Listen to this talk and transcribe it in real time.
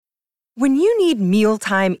When you need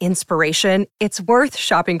mealtime inspiration, it's worth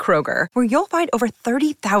shopping Kroger, where you'll find over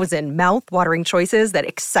 30,000 mouth-watering choices that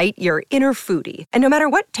excite your inner foodie. And no matter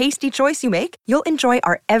what tasty choice you make, you'll enjoy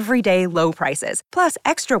our everyday low prices, plus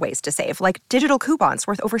extra ways to save, like digital coupons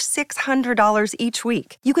worth over $600 each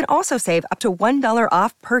week. You can also save up to $1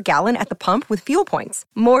 off per gallon at the pump with fuel points.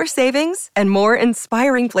 More savings and more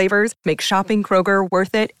inspiring flavors make shopping Kroger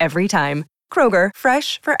worth it every time. Kroger,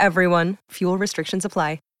 fresh for everyone. Fuel restrictions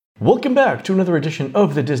apply. Welcome back to another edition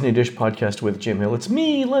of the Disney Dish Podcast with Jim Hill. It's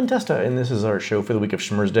me, Len Testa, and this is our show for the week of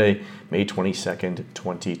Schmur's Day, May 22nd,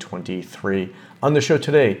 2023. On the show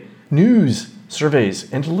today, news,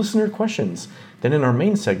 surveys, and listener questions. Then in our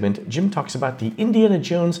main segment, Jim talks about the Indiana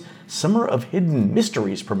Jones Summer of Hidden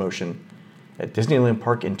Mysteries promotion at Disneyland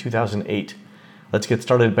Park in 2008. Let's get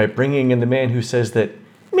started by bringing in the man who says that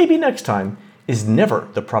maybe next time is never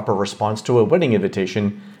the proper response to a wedding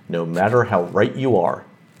invitation, no matter how right you are.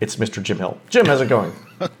 It's Mr. Jim Hill. Jim, how's it going?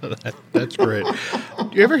 That's great.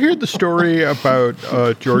 You ever hear the story about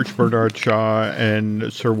George Bernard Shaw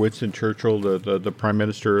and Sir Winston Churchill, the Prime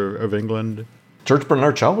Minister of England? George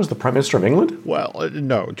Bernard Shaw was the Prime Minister of England? Well,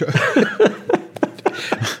 no.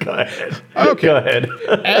 Go ahead. Okay. Go ahead.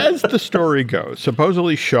 As the story goes,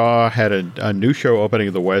 supposedly Shaw had a new show opening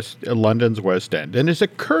at London's West End, and as a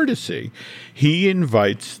courtesy, he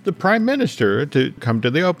invites the Prime Minister to come to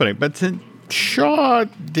the opening. But since Shaw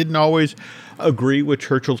didn't always agree with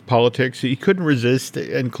Churchill's politics, he couldn't resist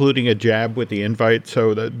including a jab with the invite.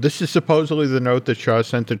 So this is supposedly the note that Shaw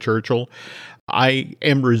sent to Churchill. I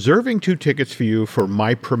am reserving 2 tickets for you for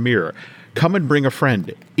my premiere. Come and bring a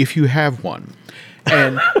friend if you have one.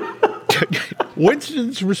 And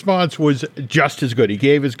Winston's response was just as good. He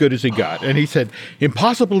gave as good as he got. And he said,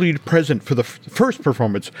 impossible to be present for the first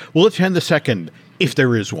performance. We'll attend the second if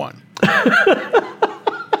there is one.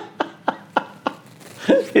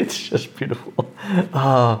 It's just beautiful.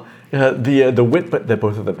 The wit that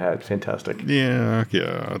both of them had, fantastic. Yeah.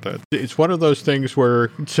 It's one of those things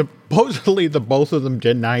where supposedly the both of them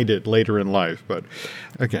denied it later in life. But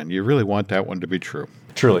again, you really want that one to be true.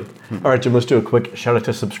 Truly. All right, Jim, let's do a quick shout out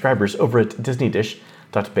to subscribers over at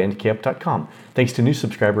disneydish.bandcamp.com. Thanks to new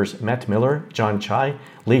subscribers Matt Miller, John Chai,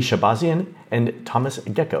 Lee Shabazian, and Thomas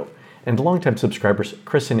Gecko. And longtime subscribers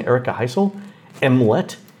Chris and Erica Heisel,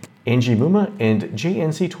 Mlet, Angie Muma, and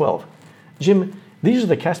JNC12. Jim, these are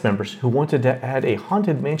the cast members who wanted to add a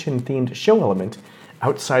Haunted Mansion-themed show element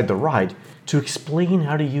outside the ride to explain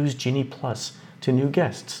how to use Genie Plus to new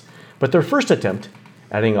guests. But their first attempt,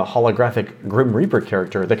 adding a holographic Grim Reaper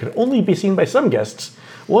character that could only be seen by some guests,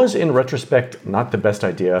 was, in retrospect, not the best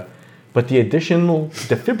idea, but the additional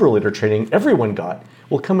defibrillator training everyone got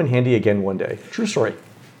will come in handy again one day. True story.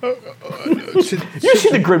 You see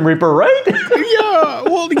the Grim Reaper, right? Yeah.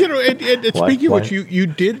 Well, and speaking of which, you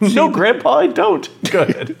did see... No, Grandpa, I don't. Go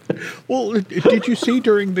ahead. Well, did you see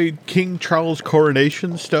during the King Charles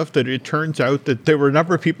coronation stuff that it turns out that there were a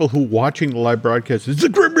number of people who watching the live broadcast, the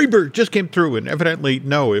Grim Reaper just came through, and evidently,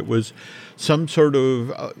 no, it was some sort of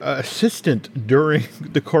assistant during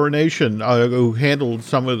the coronation who handled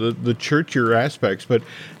some of the churchier aspects. But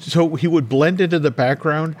so he would blend into the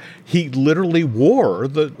background. He literally wore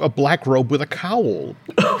a black robe with a cowl.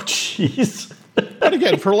 Oh, jeez. And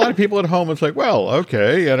again, for a lot of people at home, it's like, well,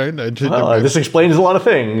 okay. This explains a lot of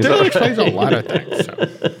things. It explains a lot of things. So.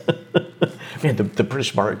 Man, the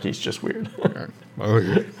British monarchy is just weird. Oh,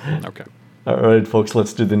 yeah. Okay. All right, folks,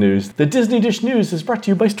 let's do the news. The Disney Dish News is brought to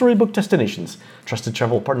you by Storybook Destinations, trusted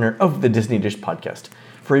travel partner of the Disney Dish Podcast.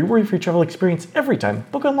 For a worry-free travel experience every time,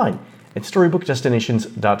 book online at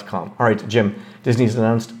StorybookDestinations.com. All right, Jim, Disney's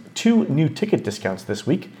announced 2 new ticket discounts this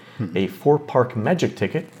week. A 4-park Magic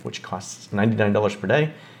ticket, which costs $99 per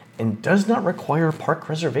day, and does not require park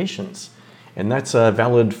reservations. And that's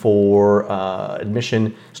valid for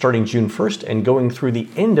admission starting June 1st and going through the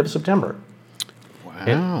end of September.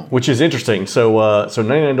 Wow. Which is interesting. So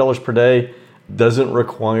 $99 per day doesn't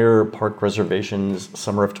require park reservations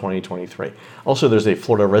summer of 2023. Also, there's a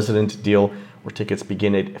Florida resident deal where tickets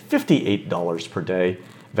begin at $58 per day,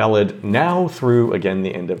 valid now through, again,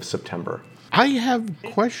 the end of September. I have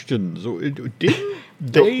questions. We're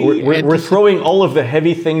throwing all of the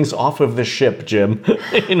heavy things off of the ship, Jim,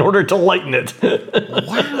 in order to lighten it.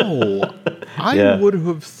 Wow. I would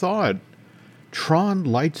have thought Tron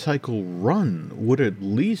Light Cycle Run would at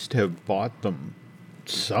least have bought them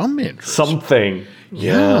some interest. Something.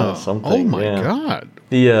 Yeah. Something. Oh, my God.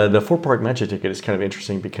 The 4-park Magic ticket is kind of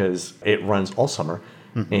interesting because it runs all summer,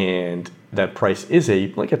 and that price is a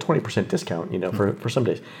 20% discount, for some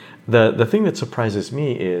days. The thing that surprises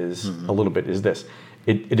me is a little bit is this.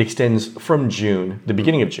 It extends from June, the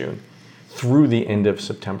beginning of June, through the end of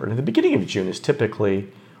September. And the beginning of June is typically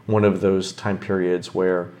one of those time periods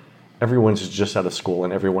where everyone's just out of school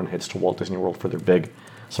and everyone heads to Walt Disney World for their big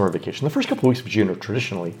summer vacation. The first couple of weeks of June are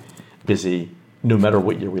traditionally busy no matter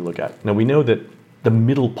what year we look at. Now, we know that the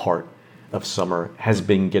middle part of summer has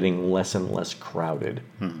been getting less and less crowded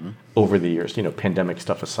over the years, pandemic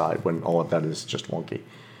stuff aside, when all of that is just wonky.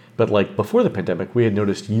 But like before the pandemic, we had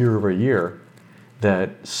noticed year over year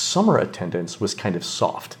that summer attendance was kind of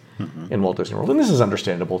soft in Walt Disney World. And this is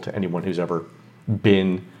understandable to anyone who's ever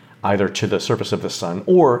been either to the surface of the sun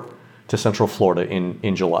or to Central Florida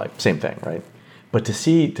in July. Same thing, right? But to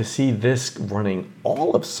see this running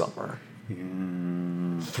all of summer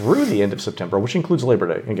through the end of September, which includes Labor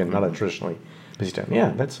Day, again, not a traditionally busy time.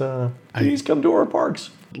 Yeah, that's please come to our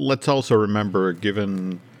parks. Let's also remember,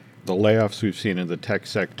 given the layoffs we've seen in the tech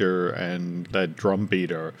sector and that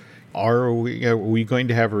drumbeat, are we going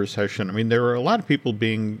to have a recession? I mean, there are a lot of people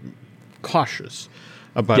being cautious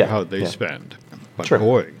about how they spend. But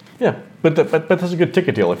boy. Yeah, but that's a good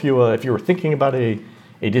ticket deal. If you were thinking about a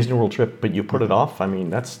Disney World trip, but you put it off, I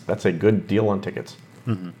mean, that's a good deal on tickets.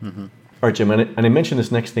 All right, Jim, and I mentioned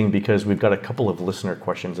this next thing because we've got a couple of listener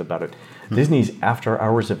questions about it. Disney's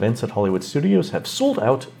after-hours events at Hollywood Studios have sold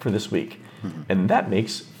out for this week, and that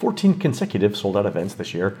makes 14 consecutive sold-out events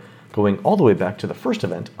this year, going all the way back to the first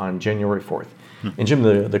event on January 4th. And Jim,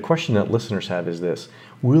 the question that listeners have is this: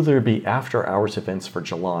 will there be after-hours events for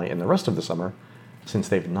July and the rest of the summer, since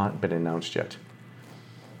they've not been announced yet?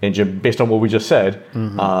 And Jim, based on what we just said,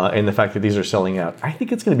 and the fact that these are selling out, I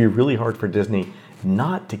think it's going to be really hard for Disney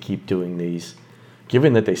not to keep doing these,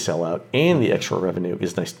 given that they sell out and the extra revenue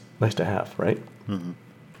is nice to have, right?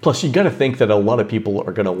 Plus, you got to think that a lot of people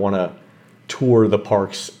are going to want to tour the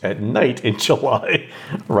parks at night in July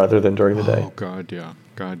rather than during the day. Oh, God,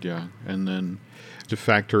 yeah. And then to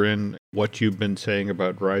factor in what you've been saying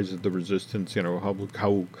about Rise of the Resistance,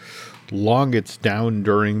 how long it's down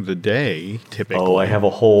during the day, typically. Oh, I have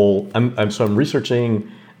a whole... I'm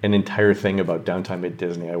researching an entire thing about downtime at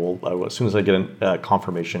Disney. I will as soon as I get a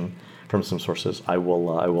confirmation from some sources, I will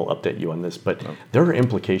update you on this. But there are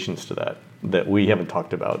implications to that we haven't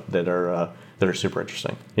talked about that are super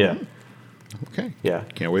interesting. Yeah. Okay. Yeah.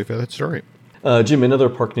 Can't wait for that story. Jim, in other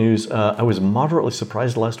park news, I was moderately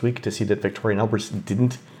surprised last week to see that Victoria and Albert's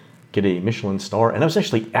didn't get a Michelin star, and I was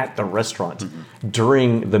actually at the restaurant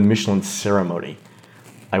during the Michelin ceremony.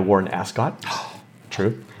 I wore an ascot.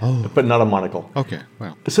 True. But not a monocle. Okay,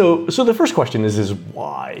 well. So the first question is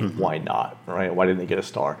why? Why not, right? Why didn't they get a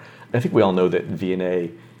star? I think we all know that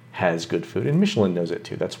V&A has good food, and Michelin knows it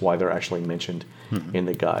too. That's why they're actually mentioned in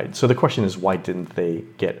the guide. So the question is, why didn't they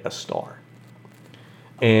get a star?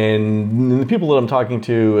 And the people that I'm talking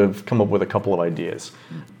to have come up with a couple of ideas.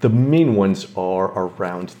 The main ones are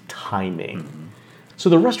around timing. So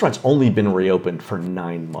the restaurant's only been reopened for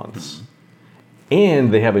 9 months.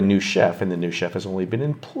 And they have a new chef, and the new chef has only been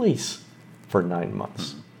in place for 9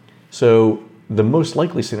 months. So the most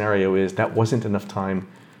likely scenario is that wasn't enough time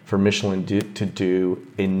for Michelin to do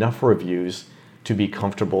enough reviews to be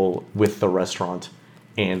comfortable with the restaurant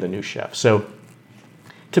and the new chef. So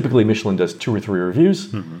typically Michelin does 2 or 3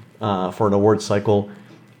 reviews for an award cycle.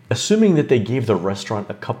 Assuming that they gave the restaurant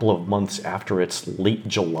a couple of months after its late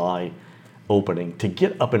July opening to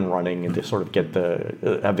get up and running and to sort of get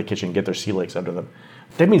have the kitchen get their sea legs under them,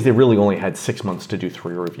 that means they really only had 6 months to do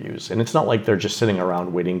 3 reviews. And it's not like they're just sitting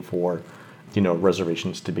around waiting for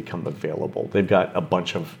reservations to become available. They've got a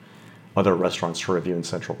bunch of other restaurants to review in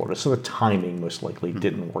Central Florida, so the timing most likely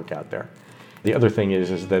didn't work out there. The other thing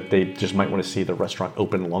is that they just might want to see the restaurant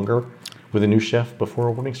open longer with a new chef before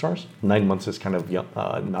awarding stars. 9 months is kind of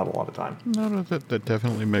not a lot of time. No, that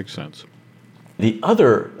definitely makes sense. The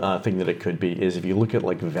other thing that it could be is if you look at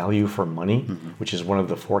like value for money, which is one of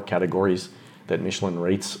the 4 categories that Michelin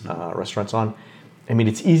rates restaurants on. I mean,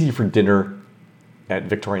 it's easy for dinner at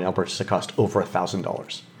Victoria and Albert's to cost over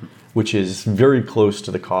 $1,000, which is very close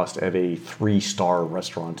to the cost of a 3-star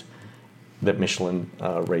restaurant that Michelin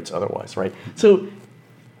rates otherwise, right? So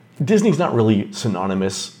Disney's not really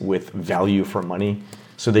synonymous with value for money,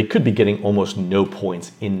 so they could be getting almost no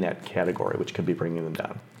points in that category, which could be bringing them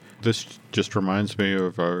down. This just reminds me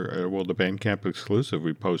of the Bandcamp exclusive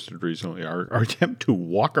we posted recently, our attempt to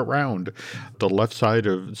walk around the left side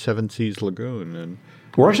of Seven Seas Lagoon. And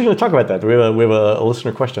we're actually going to talk about that. We have a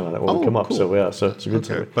listener question on it when we come up. Cool. So it's a good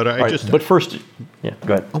segue. But first,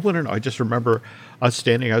 go ahead. Oh, no. I just remember us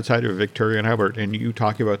standing outside of Victoria and Albert and you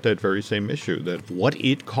talking about that very same issue, that what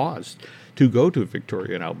it cost to go to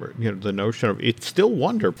Victoria and Albert. The notion of it's still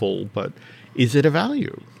wonderful, but is it a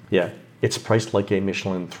value? Yeah. it's priced like a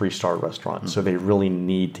Michelin 3-star restaurant. So they really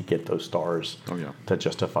need to get those stars to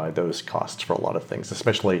justify those costs for a lot of things,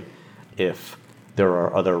 especially if there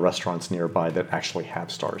are other restaurants nearby that actually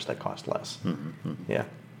have stars that cost less. Yeah.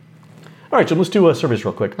 All right, Jim, let's do surveys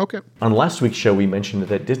real quick. Okay. On last week's show, we mentioned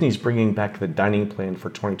that Disney's bringing back the dining plan for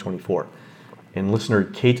 2024. And listener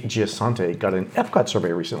Kate Giasante got an Epcot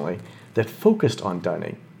survey recently that focused on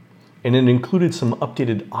dining. And it included some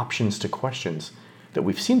updated options to questions that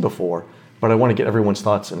we've seen before, but I want to get everyone's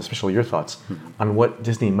thoughts, and especially your thoughts, on what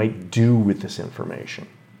Disney might do with this information.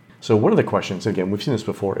 So one of the questions, again, we've seen this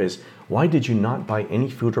before, is why did you not buy any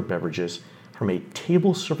food or beverages from a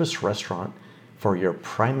table service restaurant for your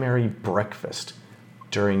primary breakfast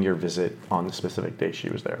during your visit on the specific day she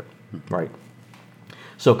was there, right?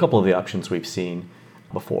 So a couple of the options we've seen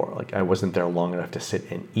before, like I wasn't there long enough to sit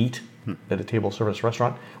and eat at a table service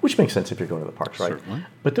restaurant, which makes sense if you're going to the parks, right? Certainly.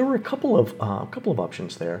 But there were a couple of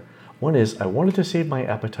options there. One is I wanted to save my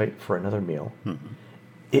appetite for another meal.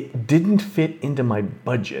 It didn't fit into my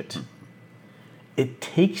budget. It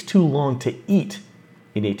takes too long to eat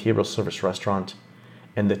in a table service restaurant,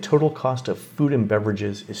 and the total cost of food and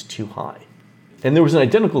beverages is too high. And there was an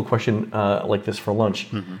identical question like this for lunch,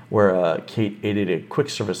 where Kate ate at a quick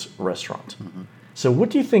service restaurant. So what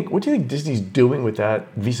do you think Disney's doing with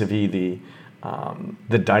that vis-a-vis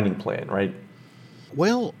the dining plan, right?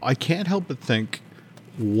 Well, I can't help but think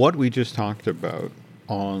what we just talked about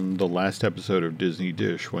on the last episode of Disney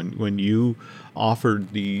Dish when you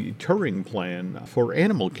offered the touring plan for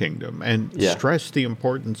Animal Kingdom and stressed the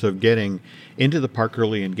importance of getting into the park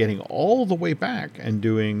early and getting all the way back and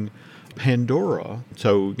doing Pandora.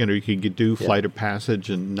 So, you could do Flight of Passage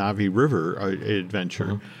and Navi River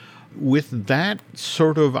adventure. With that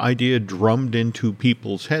sort of idea drummed into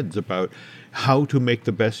people's heads about how to make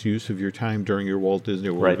the best use of your time during your Walt Disney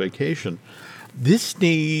World vacation,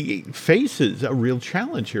 Disney faces a real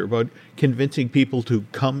challenge here about convincing people to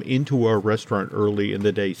come into our restaurant early in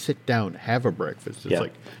the day, sit down, have a breakfast. It's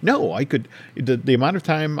like, no, I could, the amount of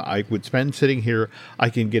time I would spend sitting here, I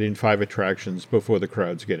can get in 5 attractions before the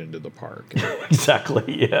crowds get into the park.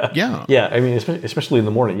 Exactly, yeah. I mean, especially in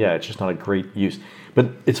the morning, it's just not a great use.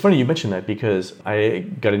 But it's funny you mentioned that because I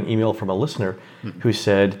got an email from a listener who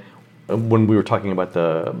said, when we were talking about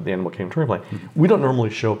the Animal Kingdom touring plan, we don't normally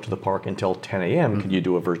show up to the park until 10 a.m. Could you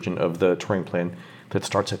do a version of the touring plan that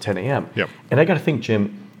starts at 10 a.m.? And I got to think,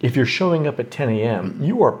 Jim, if you're showing up at 10 a.m.,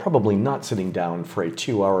 you are probably not sitting down for a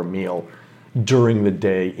 2-hour meal during the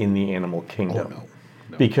day in the Animal Kingdom.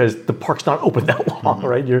 No. Because the park's not open that long,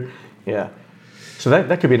 right? So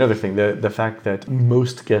that could be another thing. The fact that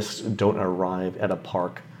most guests don't arrive at a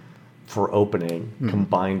park for opening,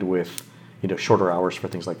 combined with shorter hours for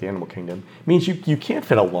things like the Animal Kingdom, means you can't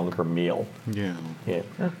fit a longer meal. Yeah.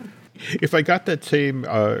 If I got that same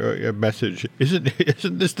message,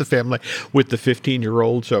 isn't this the family with the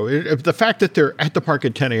 15-year-old? So the fact that they're at the park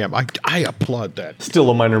at 10 a.m., I applaud that. Still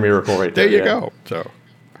a minor miracle right there. There you go. So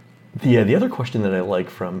the other question that I like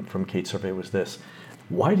from Kate's survey was this: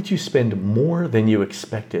 why did you spend more than you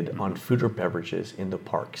expected on food or beverages in the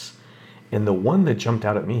parks? And the one that jumped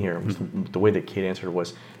out at me here was the way that Kate answered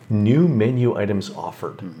was new menu items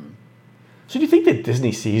offered. So do you think that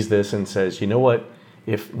Disney sees this and says, you know what,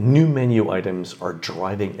 if new menu items are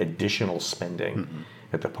driving additional spending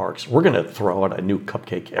at the parks, we're going to throw out a new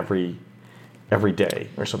cupcake every day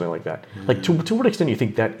or something like that? Like to what extent do you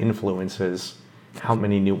think that influences how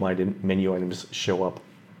many new menu items show up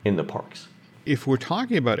in the parks? If we're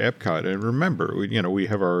talking about Epcot, and remember, we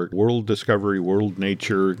have our World Discovery, World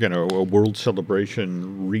Nature, a World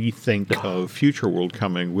Celebration rethink of Future World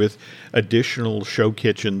coming with additional show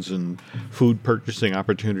kitchens and food purchasing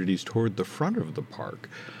opportunities toward the front of the park.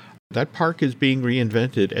 That park is being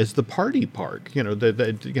reinvented as the party park,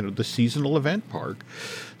 the seasonal event park.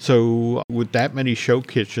 So with that many show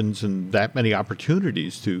kitchens and that many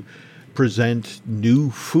opportunities to present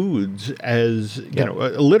new foods as,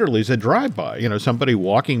 literally as a drive-by, somebody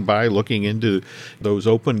walking by looking into those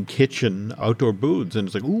open kitchen outdoor booths and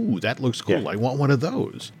it's like, ooh, that looks cool. I want one of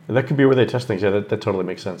those. And that could be where they test things. Yeah, that totally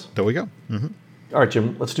makes sense. There we go. All right,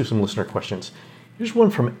 Jim, let's do some listener questions. Here's one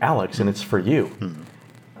from Alex, and it's for you.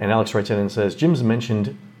 And Alex writes in and says, Jim's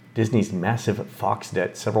mentioned Disney's massive Fox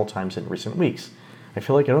debt several times in recent weeks. I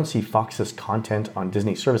feel like I don't see Fox's content on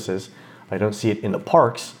Disney services. I don't see it in the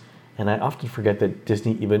parks. And I often forget that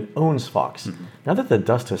Disney even owns Fox. Now that the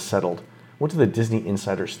dust has settled, what do the Disney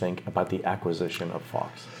insiders think about the acquisition of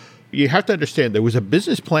Fox? You have to understand there was a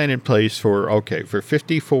business plan in place for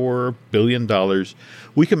 $54 billion,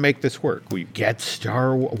 we can make this work. We get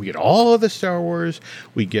we get all of the Star Wars,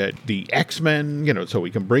 we get the X-Men, so we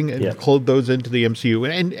can bring and clothe those into the MCU,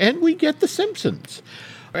 and we get the Simpsons.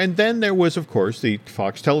 And then there was, of course, the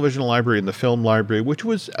Fox television library and the film library, which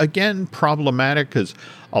was, again, problematic because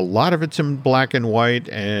a lot of it's in black and white,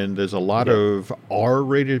 and there's a lot of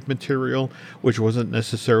R-rated material, which wasn't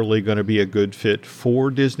necessarily going to be a good fit for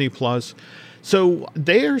Disney+. So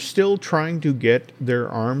they are still trying to get their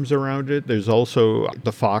arms around it. There's also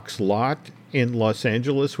the Fox lot in Los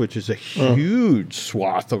Angeles, which is a huge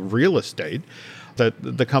swath of real estate that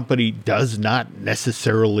the company does not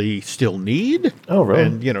necessarily still need. Oh, really?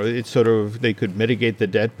 And, it's sort of, they could mitigate the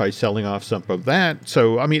debt by selling off some of that.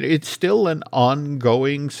 So, I mean, it's still an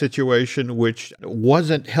ongoing situation, which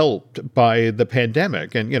wasn't helped by the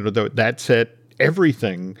pandemic. And, that set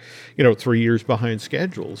everything, 3 years behind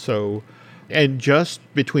schedule. So, and just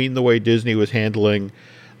between the way Disney was handling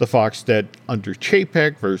the Fox debt under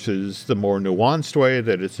Chapek versus the more nuanced way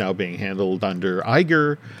that it's now being handled under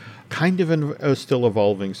Iger, kind of a still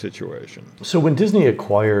evolving situation. So when Disney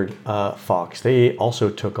acquired Fox, they also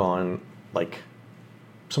took on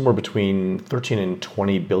somewhere between $13 and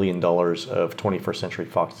 $20 billion of 21st Century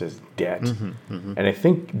Fox's debt. And I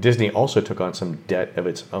think Disney also took on some debt of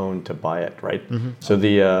its own to buy it, right? So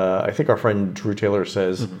I think our friend Drew Taylor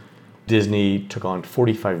says Disney took on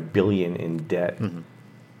 $45 billion in debt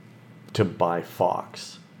to buy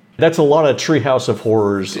Fox. That's a lot of Treehouse of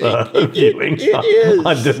Horrors viewing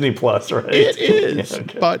on Disney Plus, right? It is.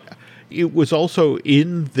 Okay. But it was also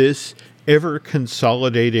in this ever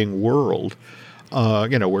consolidating world,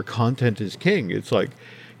 where content is king. It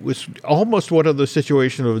was almost one of the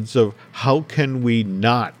situations of how can we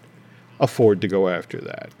not afford to go after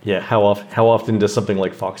that? Yeah. How often does something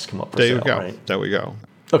like Fox come up for sale? There you go. Right? There we go.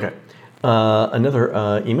 Okay.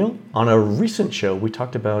 Another email. On a recent show, we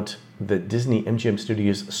talked about the Disney MGM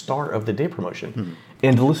Studios Star of the Day promotion.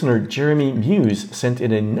 And the listener Jeremy Muse sent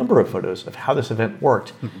in a number of photos of how this event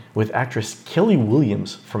worked with actress Kelly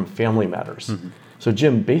Williams from Family Matters. So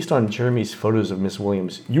Jim, based on Jeremy's photos of Miss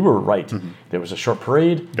Williams, you were right. There was a short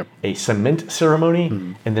parade, a cement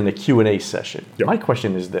ceremony, and then a Q&A session. My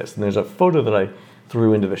question is this, and there's a photo that I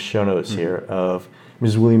threw into the show notes here of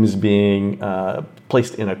Ms. Williams being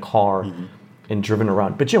placed in a car and driven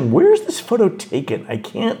around. But Jim, where is this photo taken? I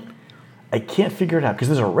can't figure it out because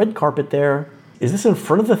there's a red carpet there. Is this in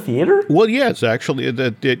front of the theater? Well, yes, actually.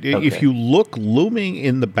 If you look looming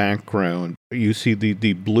in the background, you see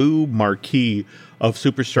the blue marquee of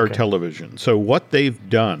Superstar Television. So what they've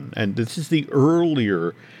done, and this is the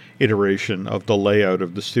earlier iteration of the layout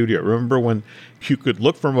of the studio. Remember when you could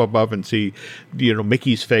look from above and see,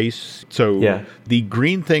 Mickey's face? So the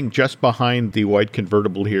green thing just behind the white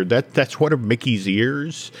convertible here, that's one of Mickey's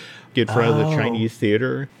ears in front of the Chinese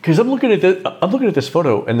theater. Because I'm looking at this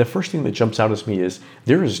photo, and the first thing that jumps out at me is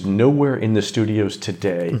there is nowhere in the studios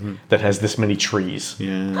today that has this many trees.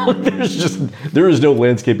 Yeah. there is no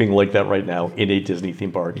landscaping like that right now in a Disney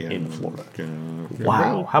theme park in Florida.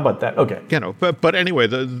 Wow, how about that? Okay. But anyway,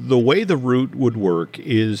 the way the route would work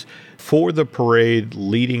is for the parade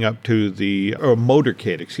leading up to the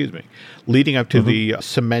motorcade, leading up to the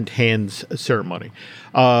cement hands ceremony.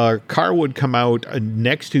 Car would come out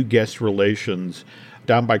next to guest relations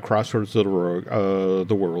down by Crossroads of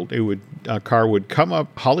the World. Car would come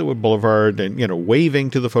up Hollywood Boulevard and, waving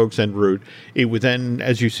to the folks en route. It would then,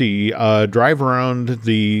 as you see, drive around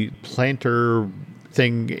the planter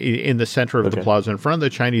thing in the center of the plaza in front of the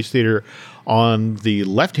Chinese theater. On the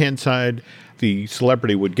left-hand side, the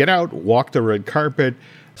celebrity would get out, walk the red carpet,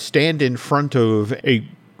 stand in front of a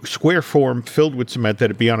square form filled with cement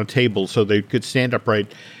that'd be on a table so they could stand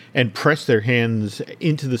upright and press their hands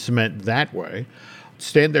into the cement that way.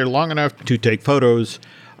 Stand there long enough to take photos.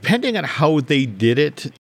 Depending on how they did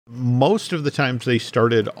it, most of the times they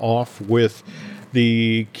started off with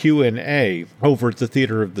the Q&A over at the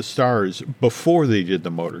Theater of the Stars before they did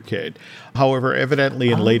the motorcade. However,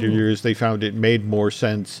 evidently in later years they found it made more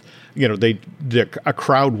sense. A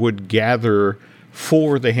crowd would gather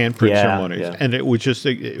for the handprint ceremonies. And it was just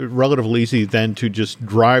relatively easy then to just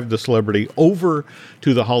drive the celebrity over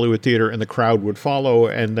to the Hollywood Theater and the crowd would follow.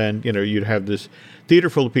 And then, you'd have this theater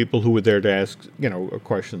full of people who were there to ask,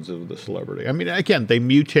 questions of the celebrity. I mean, again, they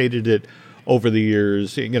mutated it over the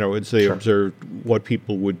years, as they observed what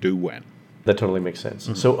people would do when. That totally makes sense.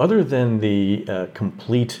 So other than the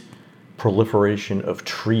complete proliferation of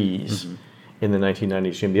trees in the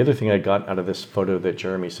 1990s, Jim, the other thing I got out of this photo that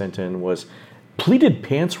Jeremy sent in was pleated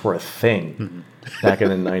pants were a thing back in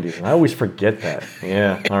the 90s, and I always forget that.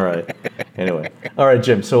 Yeah, all right. Anyway. All right,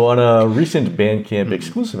 Jim, so on a recent Bandcamp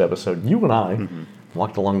exclusive episode, you and I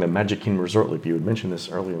walked along the Magic Kingdom Resort Loop. You had mentioned this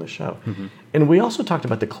earlier in the show. And we also talked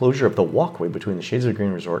about the closure of the walkway between the Shades of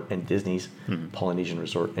Green Resort and Disney's Polynesian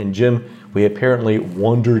Resort. And Jim, we apparently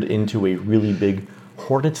wandered into a really big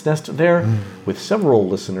hornet's nest there with several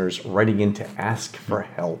listeners writing in to ask for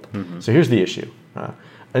help. So here's the issue.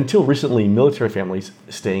 Until recently, military families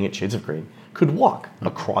staying at Shades of Green could walk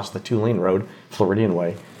across the 2-lane road, Floridian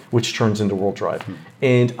Way, which turns into World Drive,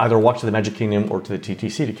 and either walk to the Magic Kingdom or to the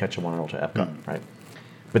TTC to catch a monorail to Epcot, right?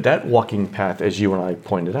 But that walking path, as you and I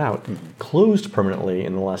pointed out, closed permanently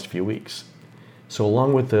in the last few weeks. So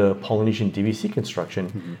along with the Polynesian DVC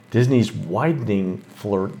construction, Disney's widening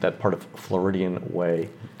that part of Floridian Way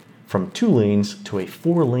from 2 lanes to a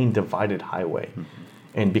 4-lane divided highway.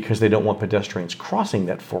 And because they don't want pedestrians crossing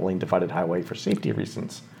that 4-lane divided highway for safety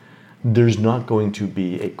reasons, there's not going to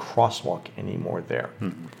be a crosswalk anymore there.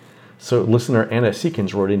 So listener Anna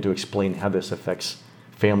Seekins wrote in to explain how this affects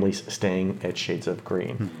families staying at Shades of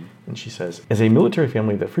Green. And she says, as a military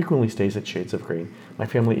family that frequently stays at Shades of Green, my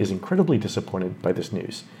family is incredibly disappointed by this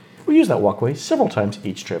news. We use that walkway several times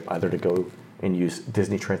each trip, either to go and use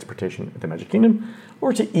Disney transportation at the Magic Kingdom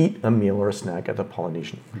or to eat a meal or a snack at the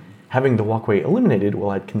Polynesian. Having the walkway eliminated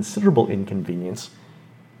will add considerable inconvenience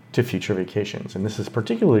to future vacations. And this is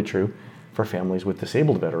particularly true for families with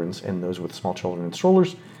disabled veterans and those with small children and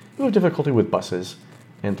strollers who have difficulty with buses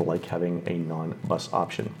and like having a non-bus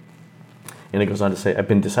option. And it goes on to say, I've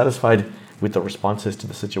been dissatisfied with the responses to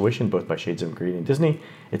the situation, both by Shades of Green and Disney.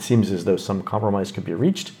 It seems as though some compromise could be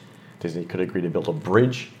reached. Disney could agree to build a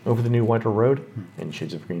bridge over the new wider road, and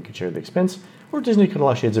Shades of Green could share the expense, or Disney could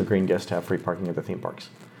allow Shades of Green guests to have free parking at the theme parks.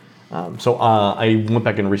 So I went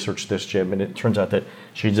back and researched this, Jim, and it turns out that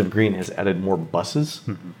Shades of Green has added more buses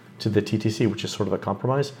to the TTC, which is sort of a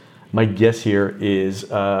compromise. My guess here is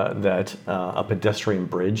that a pedestrian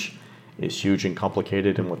bridge is huge and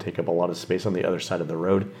complicated and will take up a lot of space on the other side of the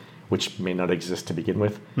road, which may not exist to begin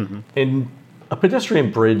with. And a pedestrian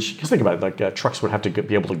bridge, because think about it, like trucks would have to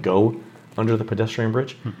be able to go under the pedestrian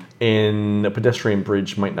bridge, and a pedestrian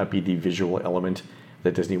bridge might not be the visual element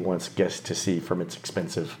that Disney wants guests to see from its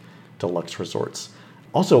expensive deluxe resorts.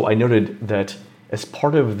 Also, I noted that as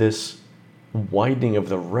part of this widening of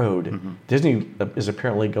the road, Disney is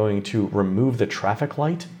apparently going to remove the traffic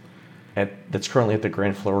light that's currently at the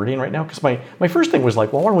Grand Floridian right now. Because my first thing was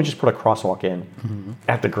like, well, why don't we just put a crosswalk in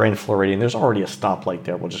at the Grand Floridian? There's already a stoplight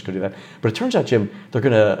there. We'll just go do that. But it turns out, Jim, they're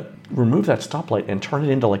going to remove that stoplight and turn it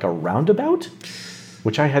into like a roundabout,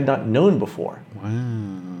 which I had not known before.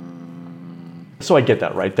 Wow. So I get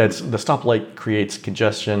that, right? The stoplight creates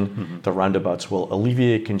congestion. The roundabouts will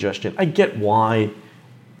alleviate congestion. I get why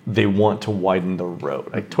they want to widen the road.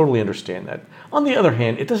 I totally understand that. On the other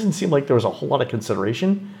hand, it doesn't seem like there was a whole lot of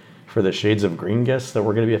consideration for the Shades of Green guests that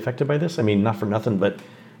were going to be affected by this. I mean, not for nothing, but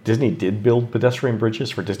Disney did build pedestrian bridges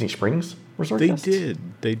for Disney Springs resort guests.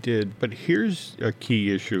 They did. But here's a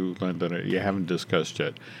key issue, Lyndon, that you haven't discussed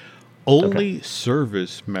yet. Only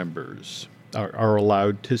service members are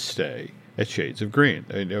allowed to stay at Shades of Green.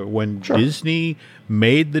 When Disney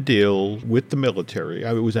made the deal with the military,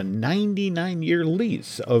 it was a 99-year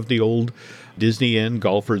lease of the old Disney Inn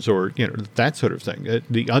Golf Resort, that sort of thing.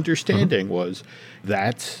 The understanding was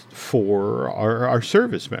that's for our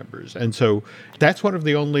service members. And so that's one of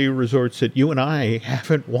the only resorts that you and I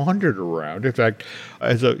haven't wandered around. In fact,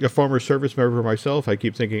 as a former service member myself, I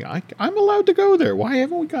keep thinking, I'm allowed to go there. Why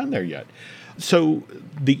haven't we gone there yet? So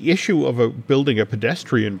the issue of building a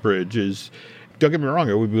pedestrian bridge is, don't get me wrong,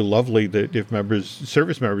 it would be lovely that if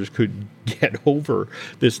service members could get over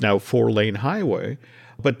this now 4-lane highway.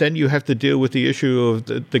 But then you have to deal with the issue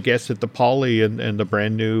of the guests at the Poly and the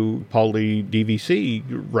brand new Poly DVC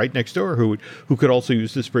right next door who could also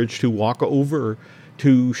use this bridge to walk over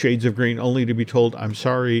to Shades of Green only to be told, I'm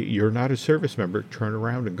sorry, you're not a service member, turn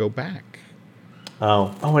around and go back.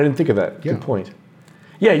 Oh, I didn't think of that. Good point.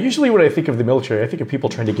 Yeah, usually when I think of the military, I think of people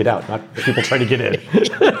trying to get out, not people trying to get in.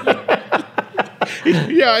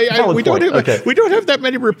 We don't have that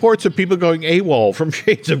many reports of people going AWOL from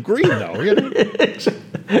Shades of Green, though.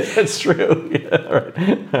 That's true.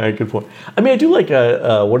 Yeah, all right, good point. I mean, I do like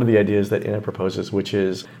one of the ideas that Anna proposes, which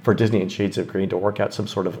is for Disney and Shades of Green to work out some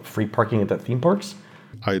sort of free parking at the theme parks.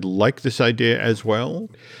 I like this idea as well.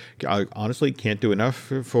 I honestly can't do enough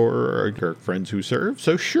for our friends who serve.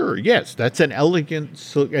 So sure, yes, that's an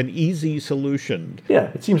elegant, an easy solution.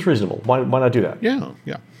 Yeah, it seems reasonable. Why not do that? Yeah.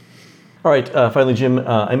 All right, finally, Jim,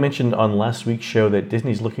 I mentioned on last week's show that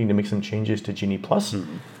Disney's looking to make some changes to Genie Plus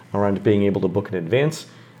around being able to book in advance.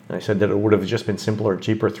 And I said that it would have just been simpler and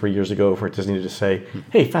cheaper 3 years ago for Disney to just say,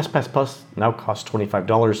 hey, FastPass Plus now costs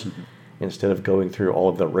 $25 instead of going through all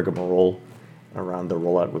of the rigmarole around the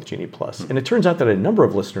rollout with Genie Plus. And it turns out that a number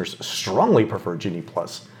of listeners strongly prefer Genie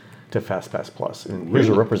Plus to FastPass Plus. And here's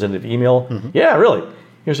a representative email. Yeah, really.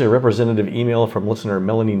 Here's a representative email from listener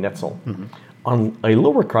Melanie Netzel. On a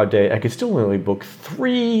lower crowd day, I could still only book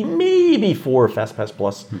 3, maybe 4 FastPass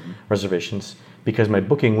Plus reservations because my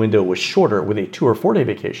booking window was shorter with a 2 or 4 day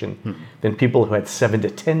vacation than people who had 7 to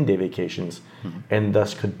 10 day vacations and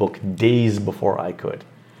thus could book days before I could.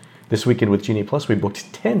 This weekend with Genie Plus, we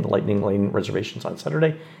booked 10 Lightning Lane reservations on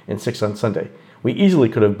Saturday and 6 on Sunday. We easily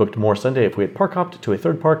could have booked more Sunday if we had park hopped to a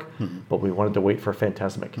third park, but we wanted to wait for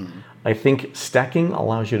Fantasmic. I think stacking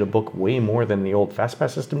allows you to book way more than the old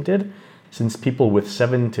FastPass system did, since people with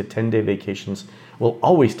 7 to 10 day vacations will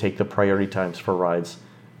always take the priority times for rides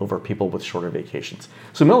over people with shorter vacations.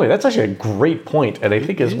 So Melanie, that's actually a great point, and I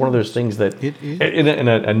think it's one of those things that and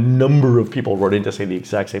a number of people wrote in to say the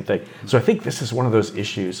exact same thing. So I think this is one of those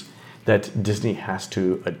issues that Disney has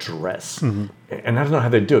to address. And I don't know how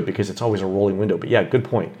they do it because it's always a rolling window, but yeah, good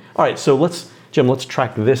point. All right, so let's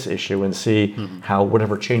track this issue and see how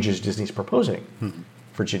whatever changes Disney's proposing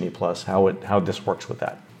for Genie Plus, how this works with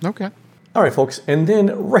that. Okay. All right, folks, and then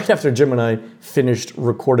right after Jim and I finished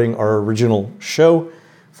recording our original show,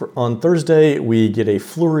 on Thursday, we get a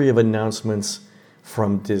flurry of announcements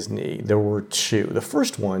from Disney. There were 2. The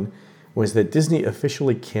first one was that Disney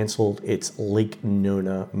officially canceled its Lake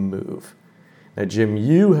Nona move. Now, Jim,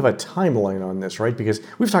 you have a timeline on this, right? Because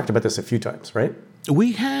we've talked about this a few times, right?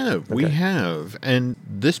 We have. And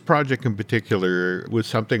this project in particular was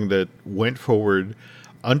something that went forward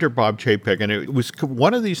under Bob Chapek, and it was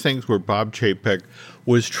one of these things where Bob Chapek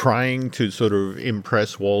was trying to sort of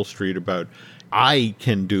impress Wall Street about, I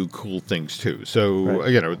can do cool things too. So,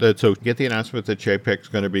 so get the announcement that Chapek's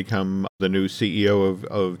going to become the new CEO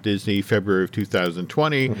of Disney February of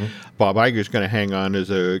 2020. Bob Iger's going to hang on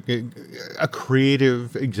as a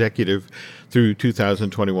creative executive through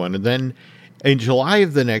 2021. And then in July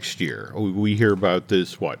of the next year, we hear about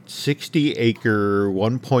this, 60-acre,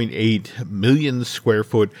 1.8 million square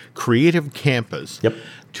foot creative campus. Yep.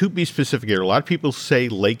 To be specific here, a lot of people say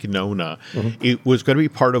Lake Nona. It was going to be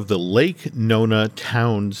part of the Lake Nona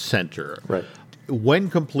Town Center. Right. When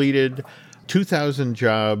completed, 2,000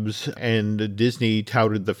 jobs, and Disney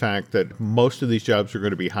touted the fact that most of these jobs are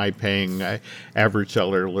going to be high-paying. Average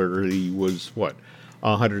salary was,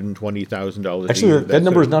 $120,000 Actually, that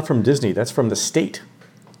number is not from Disney. That's from the state.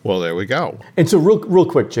 Well, there we go. And so real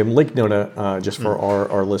quick, Jim, Lake Nona, just for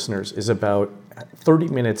our listeners, is about 30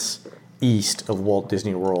 minutes east of Walt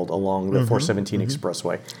Disney World along the 417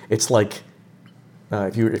 Expressway. It's like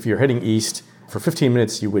if you're heading east, for 15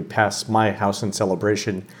 minutes you would pass my house in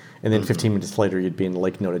Celebration, and then 15 minutes later you'd be in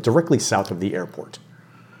Lake Nona, directly south of the airport.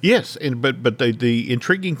 Yes, but the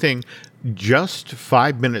intriguing thing, just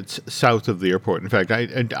 5 minutes south of the airport. In fact,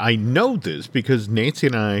 I know this because Nancy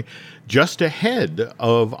and I, just ahead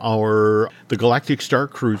of the Galactic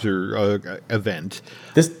Starcruiser event.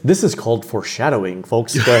 This is called foreshadowing,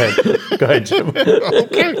 folks. Go ahead, Jim.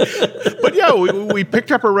 Okay, but yeah, we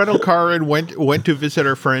picked up a rental car and went to visit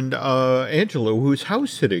our friend Angelo, who's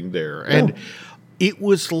house sitting there, and it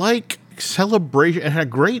was like celebration. It had a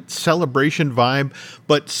great celebration vibe,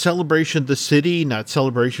 but celebration the city, not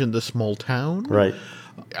celebration the small town. Right.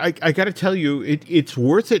 I got to tell you, it's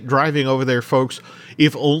worth it driving over there, folks,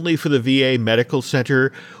 if only for the VA Medical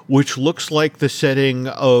Center, which looks like the setting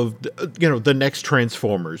of, the next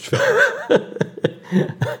Transformers film.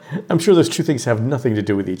 I'm sure those two things have nothing to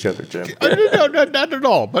do with each other, Jim. No, not at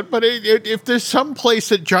all. But if there's some place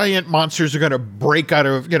that giant monsters are going to break out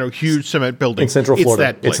of, huge cement buildings, in Central Florida,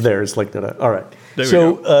 it's that place. It's there. It's like that. All right.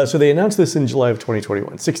 So they announced this in July of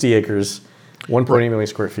 2021. 60 acres, 1.8 million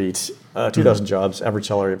square feet, 2,000 jobs, average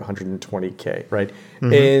salary of $120K, right?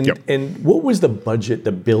 And what was the budget,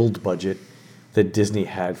 the build budget that Disney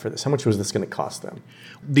had for this? How much was this going to cost them?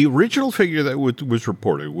 The original figure that was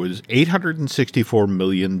reported was $864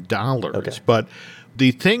 million. Okay. But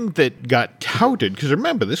the thing that got touted, because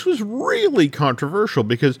remember, this was really controversial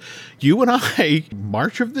because you and I,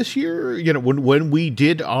 March of this year, when we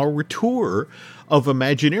did our tour of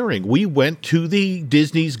Imagineering, we went to the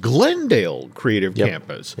Disney's Glendale Creative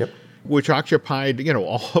Campus. Yep. which occupied,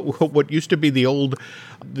 all, what used to be the old,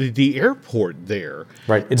 the airport there.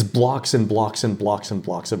 Right. It's blocks and blocks and blocks and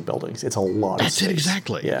blocks of buildings. It's a lot of space. That's it,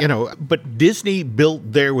 exactly. Yeah. But Disney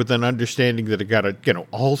built there with an understanding that it got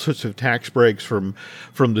all sorts of tax breaks from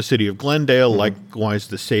the city of Glendale, likewise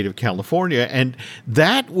the state of California. And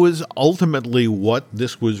that was ultimately what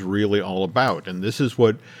this was really all about. And this is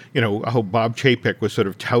what, how Bob Chapek was sort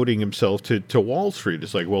of touting himself to Wall Street.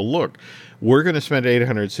 It's like, well, look, we're going to spend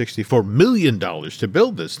 $864 million to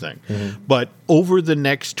build this thing. But over the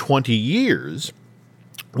next 20 years,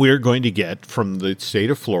 we're going to get from the state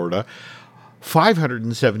of Florida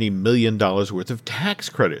 $570 million worth of tax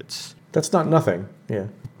credits. That's not nothing. Yeah.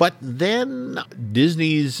 But then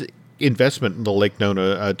Disney's investment in the Lake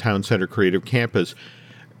Nona Town Center Creative Campus,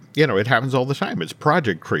 it happens all the time. It's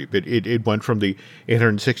project creep. It went from the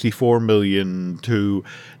 $864 million to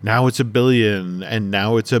now it's $1 billion, and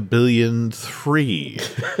now it's $1.3 billion.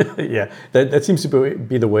 Yeah, that seems to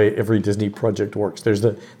be the way every Disney project works. There's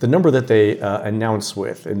the number that they announce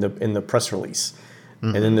with in the press release,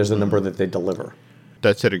 and then there's the number that they deliver.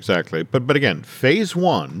 That's it, exactly. But again, phase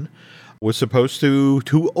one was supposed to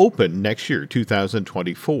open next year,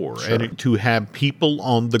 2024, Sure. and to have people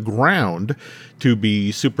on the ground to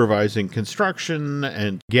be supervising construction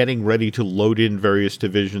and getting ready to load in various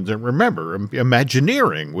divisions. And remember,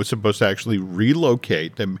 Imagineering was supposed to actually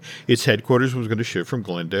relocate them. Its headquarters was going to shift from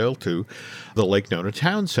Glendale to the Lake Nona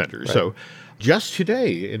Town Center. Right. So just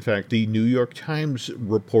today, in fact, the New York Times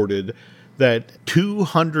reported that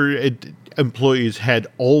 200 employees had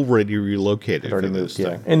already relocated. Already moved,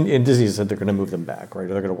 yeah. And Disney said they're going to move them back, right? Or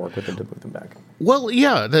they're going to work with them to move them back. Well,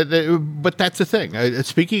 yeah, but that's the thing.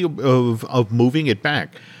 Speaking of moving it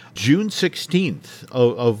back, June 16th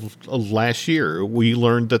of last year, we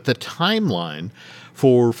learned that the timeline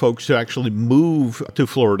for folks to actually move to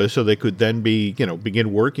Florida so they could then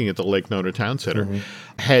begin working at the Lake Nona Town Center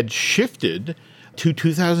had shifted to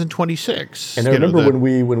 2026. And I remember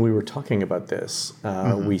when we were talking about this,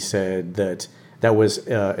 we said that was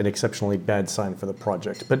an exceptionally bad sign for the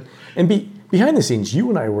project. But behind the scenes, you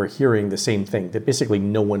and I were hearing the same thing, that basically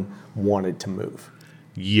no one wanted to move.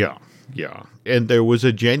 Yeah. And there was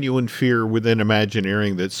a genuine fear within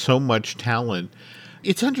Imagineering that so much talent,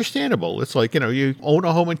 it's understandable. It's like, you own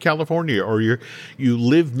a home in California, or you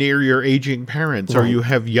live near your aging parents, or you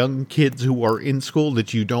have young kids who are in school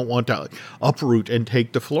that you don't want to uproot and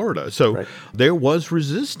take to Florida. So there was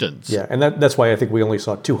resistance. Yeah, and that's why I think we only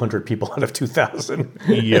saw 200 people out of 2,000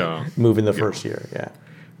 move in the first year. Yeah.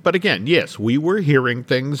 But again, yes, we were hearing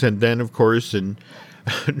things, and then, of course, in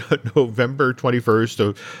November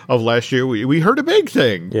 21st of last year, we heard a big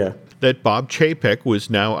thing. Yeah. That Bob Chapek was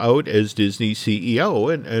now out as Disney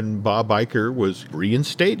CEO, and Bob Iger was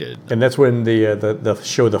reinstated. And that's when the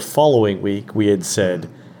show the following week we had said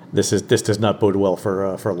this does not bode well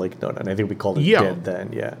for Lake Nona, and I think we called it dead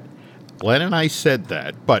then. Yeah. Glenn and I said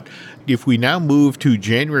that, but if we now move to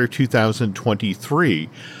January 2023,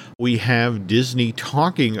 we have Disney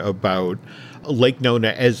talking about Lake Nona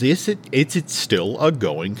as it's still a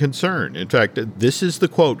going concern. In fact, this is the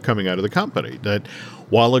quote coming out of the company, that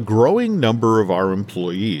while a growing number of our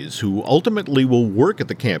employees who ultimately will work at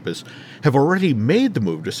the campus have already made the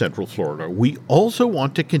move to Central Florida, we also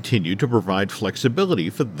want to continue to provide flexibility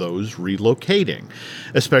for those relocating,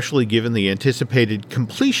 especially given the anticipated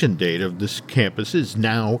completion date of this campus is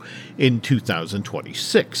now in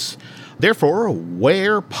 2026. Therefore,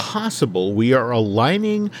 where possible, we are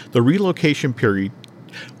aligning the relocation period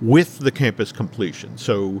with the campus completion.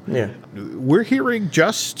 So we're hearing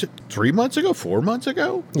just 4 months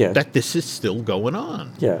ago, that this is still going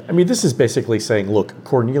on. Yeah, I mean, this is basically saying, look,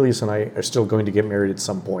 Cornelius and I are still going to get married at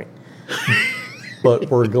some point,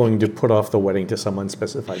 but we're going to put off the wedding to some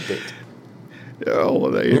unspecified date. Oh,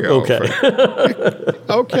 well, there you go. Okay.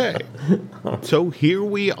 Okay. So here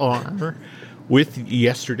we are with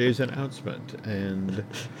yesterday's announcement, and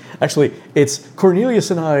actually, it's Cornelius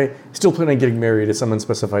and I still plan on getting married at some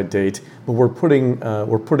unspecified date, but we're putting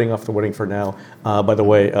off the wedding for now. By the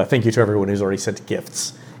way, thank you to everyone who's already sent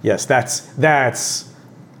gifts. Yes, that's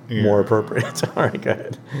more appropriate. All right, go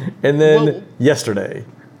ahead. And then yesterday.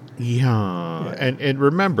 Yeah, and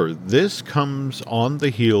remember, this comes on the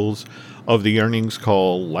heels of the earnings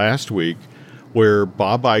call last week, where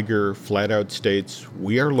Bob Iger flat out states,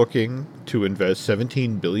 we are looking to invest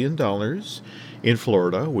 $17 billion in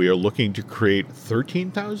Florida. We are looking to create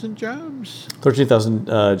 13,000 jobs.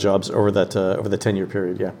 13,000 jobs over the 10-year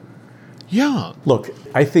period, yeah. Yeah. Look,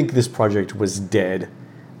 I think this project was dead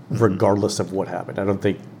regardless of what happened. I don't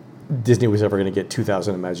think Disney was ever going to get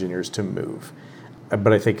 2,000 Imagineers to move.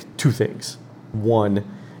 But I think two things. One,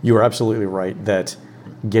 you are absolutely right that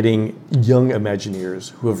getting young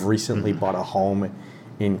Imagineers who have recently bought a home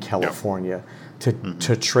in California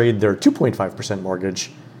to trade their 2.5%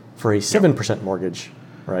 mortgage for a 7% mortgage,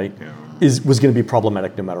 right? Was going to be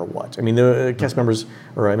problematic no matter what. I mean, the cast members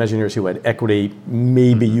or Imagineers who had equity,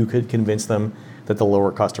 maybe you could convince them that the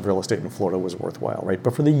lower cost of real estate in Florida was worthwhile, right?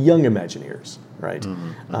 But for the young Imagineers, right,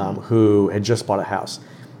 who had just bought a house,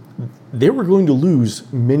 they were going to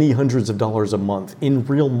lose many hundreds of dollars a month in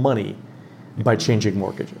real money by changing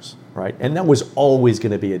mortgages, right? And that was always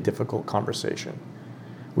going to be a difficult conversation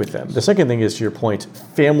with them. The second thing is, to your point,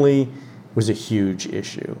 family was a huge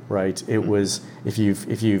issue, right? It was, if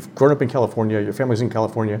you've grown up in California, your family's in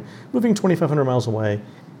California, moving 2,500 miles away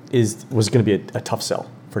was going to be a tough sell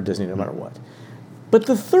for Disney no matter what. But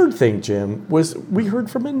the third thing, Jim, was we heard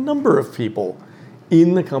from a number of people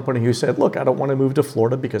in the company who said, look, I don't want to move to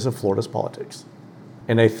Florida because of Florida's politics.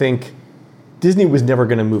 And I think Disney was never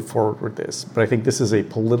going to move forward with this, but I think this is a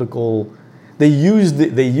political, they used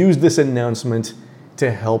this announcement to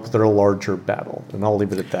help their larger battle, and I'll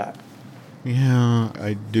leave it at that. Yeah,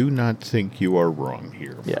 I do not think you are wrong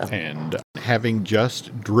here. Yeah. And having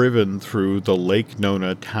just driven through the Lake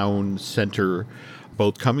Nona Town Center,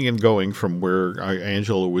 both coming and going from where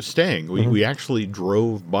Angela was staying, we actually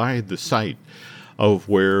drove by the site of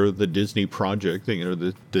where the Disney project,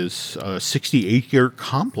 this 60-acre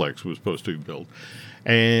complex was supposed to be built.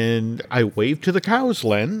 And I waved to the cows,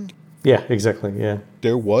 Len. Yeah, exactly, yeah.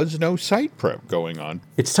 There was no site prep going on.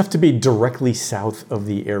 It's tough to be directly south of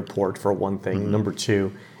the airport, for one thing. Number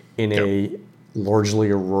two, in a largely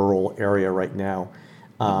a rural area right now,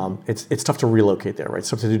 it's tough to relocate there, right? It's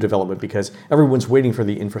tough to do development because everyone's waiting for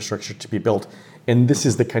the infrastructure to be built. And this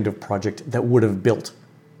is the kind of project that would have built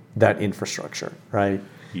that infrastructure, right?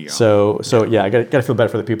 Yeah. So I got to feel bad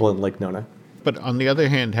for the people in Lake Nona. But on the other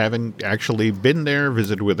hand, having actually been there,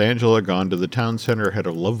 visited with Angela, gone to the town center, had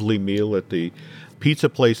a lovely meal at the pizza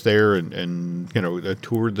place there, and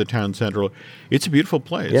toured the town center. It's a beautiful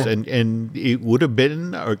place, and it would have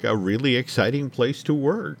been a really exciting place to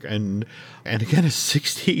work. And again, a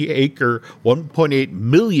 60-acre, 1.8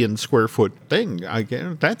 million square foot thing.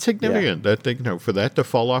 Again, that's significant. That thing, for that to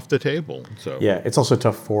fall off the table. So yeah, it's also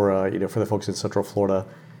tough for for the folks in Central Florida.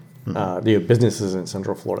 The businesses in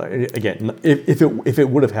Central Florida. Again, if it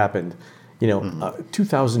would have happened,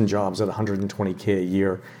 2,000 jobs at 120K a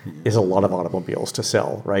year is a lot of automobiles to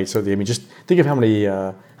sell, right? So just think of how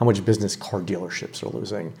much business car dealerships are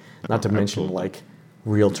losing. Not to mention like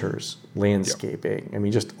realtors,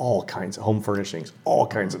 landscaping. Just all kinds of home furnishings, all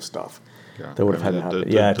kinds of stuff that would have had to happen.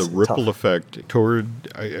 The ripple effect toward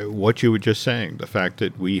what you were just saying, the fact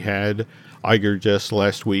that we had Iger just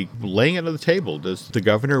last week laying it on the table. Does the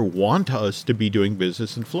governor want us to be doing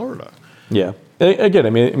business in Florida? Yeah.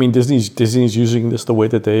 Again, Disney's using this the way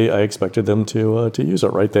that I expected them to use it,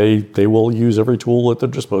 right? They will use every tool at their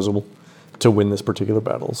disposal to win this particular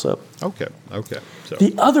battle. So okay. So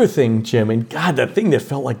the other thing, Jim, and God, that thing that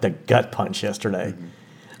felt like the gut punch yesterday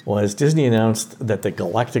was Disney announced that the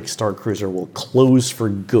Galactic Starcruiser will close for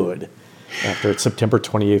good after its September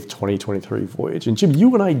 28th, 2023 voyage. And Jim,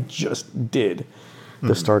 you and I just did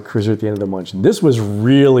the Starcruiser at the end of the month. And this was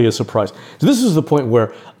really a surprise. So this is the point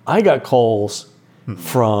where I got calls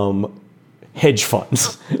from hedge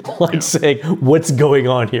funds, saying, "What's going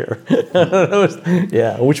on here?"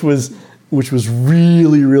 Which was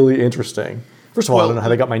really, really interesting. First of all, I don't know how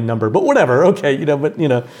they got my number, but whatever. Okay,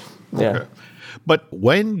 yeah. Okay. But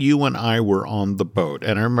when you and I were on the boat,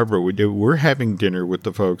 and I remember we're having dinner with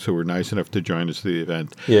the folks who were nice enough to join us at the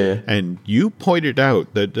event, and you pointed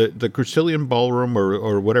out that the Castilian Ballroom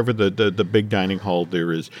or whatever the big dining hall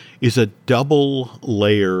there is a double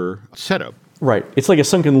layer setup. Right, it's like a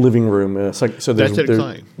sunken living room. So there's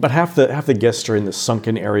exactly. But half the guests are in the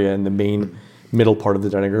sunken area in the main middle part of the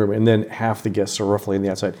dining room, and then half the guests are roughly in the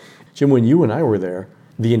outside. Jim, when you and I were there,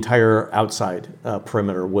 the entire outside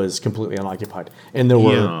perimeter was completely unoccupied, and there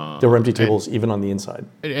were empty tables even on the inside.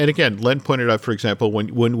 And again, Len pointed out, for example,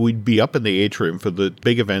 when we'd be up in the atrium for the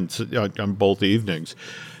big events on both evenings,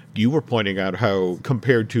 you were pointing out how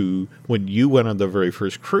compared to when you went on the very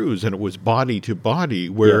first cruise and it was body to body,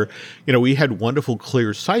 where we had wonderful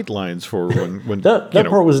clear sight lines for when that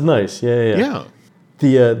part was nice. Yeah.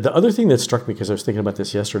 The other thing that struck me, because I was thinking about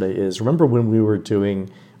this yesterday, is remember when we were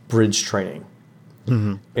doing bridge training.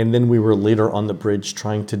 And then we were later on the bridge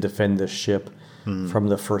trying to defend the ship from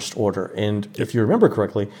the First Order. And if you remember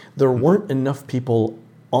correctly, there weren't enough people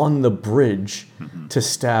on the bridge to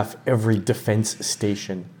staff every defense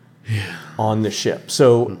station on the ship.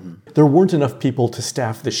 So there weren't enough people to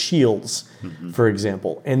staff the shields, for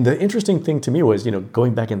example. And the interesting thing to me was,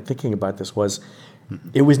 going back and thinking about this was,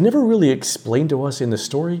 it was never really explained to us in the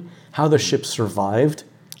story how the ship survived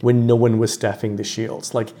when no one was staffing the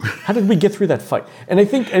shields. Like, how did we get through that fight? And I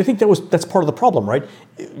think that's part of the problem, right?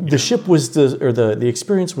 The ship was the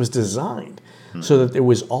experience was designed so that it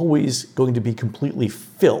was always going to be completely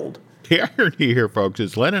filled. The irony here, folks,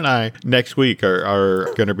 is Len and I next week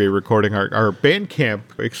are going to be recording our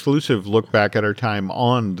Bandcamp exclusive look back at our time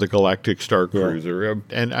on the Galactic Starcruiser.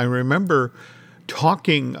 Yeah. And I remember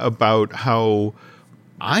talking about how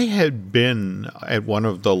I had been at one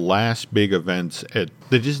of the last big events at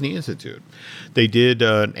the Disney Institute. They did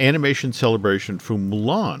an animation celebration for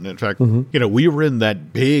Mulan. In fact, we were in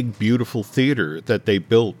that big, beautiful theater that they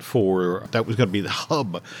built that was going to be the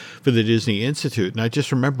hub for the Disney Institute. And I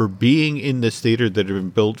just remember being in this theater that had been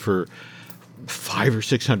built for 500 or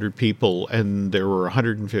 600 people, and there were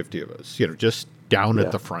 150 of us, just down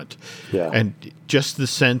at the front. Yeah. And just the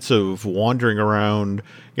sense of wandering around,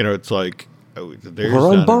 it's like,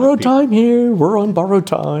 we're on borrowed time here. We're on borrowed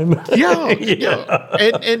time. Yeah.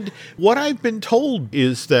 And what I've been told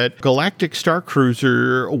is that Galactic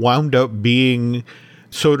Starcruiser wound up being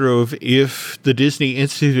sort of if the Disney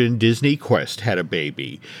Institute and Disney Quest had a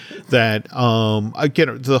baby. That,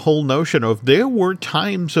 again, the whole notion of there were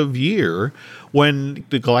times of year when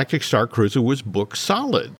the Galactic Starcruiser was booked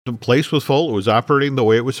solid. The place was full. It was operating the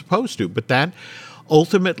way it was supposed to. But that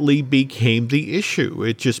ultimately became the issue.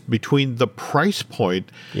 It just between the price point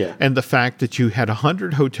and the fact that you had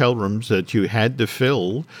 100 hotel rooms that you had to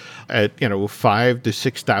fill at $5,000 to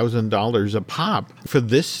 $6,000 a pop for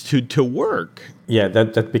this to work. Yeah,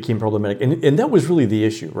 that became problematic, and that was really the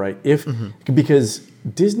issue, right? Because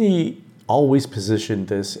Disney always positioned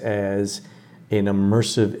this as an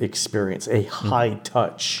immersive experience, a high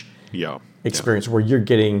touch experience where you're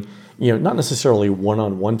getting not necessarily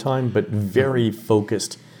one-on-one time, but very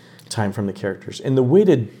focused time from the characters. And the way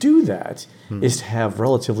to do that is to have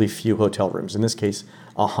relatively few hotel rooms, in this case,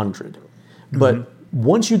 100. But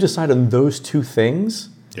once you decide on those two things,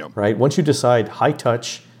 right, once you decide high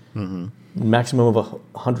touch, maximum of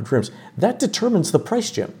 100 rooms, that determines the price,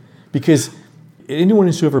 Jim. Because anyone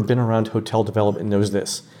who's ever been around hotel development knows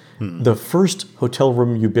this. The first hotel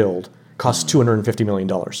room you build costs $250 million.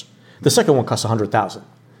 The second one costs $100,000.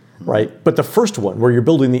 Right, but the first one, where you're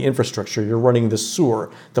building the infrastructure, you're running the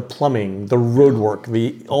sewer, the plumbing, the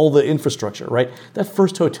roadwork, all the infrastructure, right? That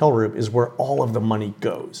first hotel room is where all of the money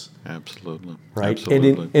goes. Absolutely, right.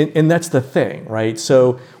 Absolutely. And that's the thing, right?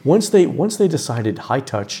 So once they decided high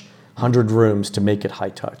touch, 100 rooms to make it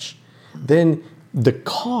high touch, then the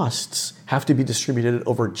costs have to be distributed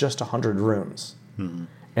over just 100 rooms,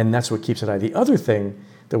 and that's what keeps it high. The other thing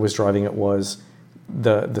that was driving it was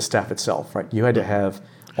the staff itself, right? You had to have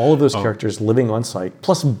all of those characters living on site,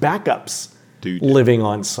 plus backups living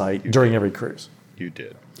on site during every cruise. You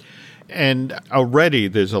did. And already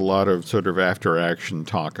there's a lot of sort of after-action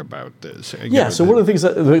talk about this. So one of the things,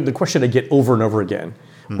 the question I get over and over again,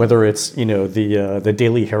 whether it's the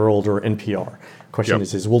Daily Herald or NPR, question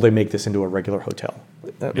is will they make this into a regular hotel?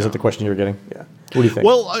 Is that the question you're getting? Yeah. What do you think?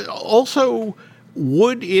 Well, also,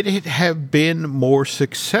 would it have been more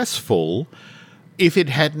successful if it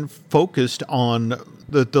hadn't focused on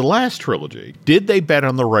the last trilogy? Did they bet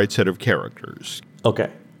on the right set of characters?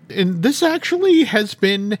 Okay. And this actually has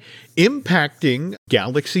been impacting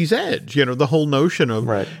Galaxy's Edge. The whole notion of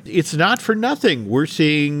it's not for nothing. We're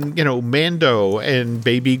seeing, Mando and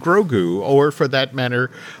Baby Grogu, or for that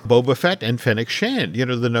matter, Boba Fett and Fennec Shand.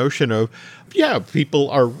 The notion of, people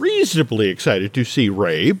are reasonably excited to see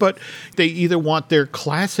Rey, but they either want their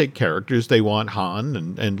classic characters, they want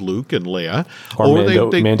Han and Luke and Leia, or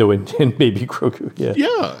Mando and Baby Grogu.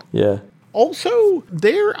 Yeah. Also,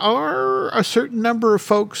 there are a certain number of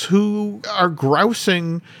folks who are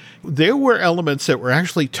grousing. There were elements that were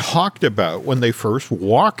actually talked about when they first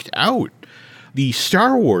walked out the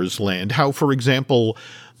Star Wars land. How, for example,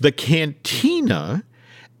 the cantina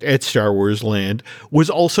at Star Wars Land was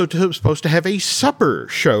also supposed to have a supper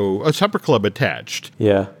club attached.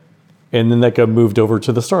 Yeah. And then that got moved over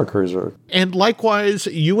to the Starcruiser. And likewise,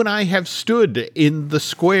 you and I have stood in the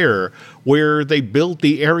square where they built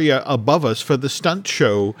the area above us for the stunt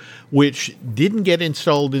show, which didn't get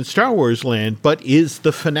installed in Star Wars Land, but is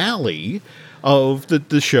the finale of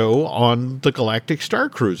the show on the Galactic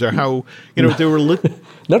Starcruiser. How, they were...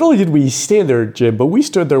 Not only did we stand there, Jim, but we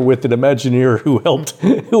stood there with an Imagineer who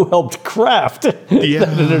helped craft that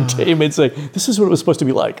entertainment, saying, this is what it was supposed to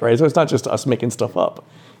be like, right? So it's not just us making stuff up.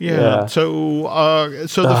 Yeah. So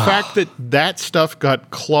the fact that stuff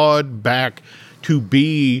got clawed back to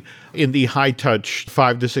be in the high touch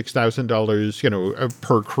 $5,000 to $6,000,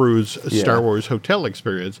 per cruise Star Wars hotel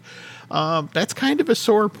experience, that's kind of a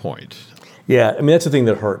sore point. Yeah, I mean, that's the thing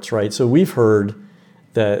that hurts, right? So we've heard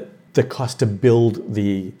that the cost to build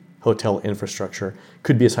the hotel infrastructure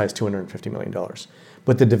could be as high as $250 million.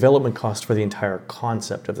 But the development cost for the entire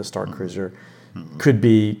concept of the Starcruiser could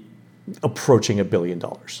be approaching $1 billion.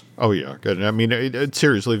 Oh, yeah. Good. I mean,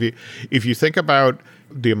 seriously, if you think about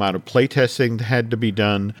the amount of playtesting that had to be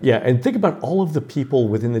done. Yeah, and think about all of the people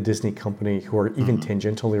within the Disney company who are even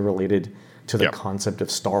tangentially related to the concept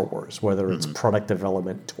of Star Wars, whether it's product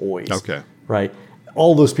development, toys, right?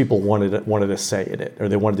 All those people wanted a say in it, or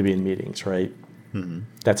they wanted to be in meetings, right?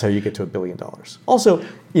 That's how you get to $1 billion. Also,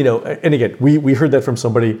 and again, we heard that from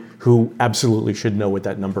somebody who absolutely should know what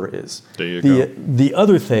that number is. There you go. The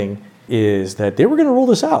other thing is that they were going to roll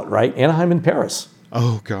this out, right? Anaheim and Paris.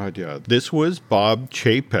 Oh, God, yeah. This was Bob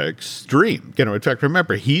Chapek's dream. In fact,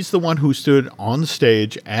 remember, he's the one who stood on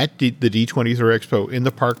stage at the D23 Expo in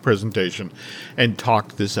the park presentation and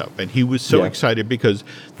talked this up. And he was so excited because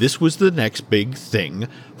this was the next big thing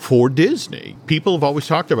for Disney. People have always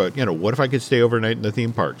talked about, what if I could stay overnight in the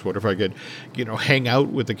theme parks? What if I could, hang out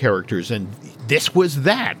with the characters? And this was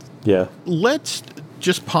that. Yeah. Let's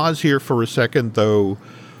just pause here for a second, though,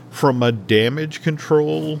 from a damage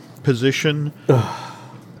control position.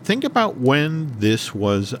 Think about when this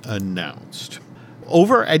was announced.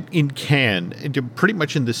 Over in Cannes, pretty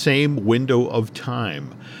much in the same window of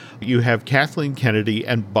time, you have Kathleen Kennedy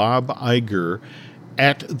and Bob Iger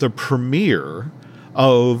at the premiere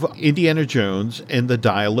of Indiana Jones and the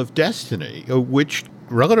Dial of Destiny, which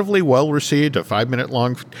relatively well received, a 5-minute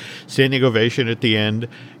long standing ovation at the end.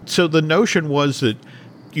 So the notion was that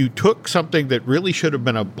you took something that really should have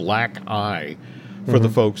been a black eye for the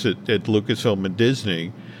folks at Lucasfilm and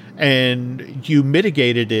Disney, and you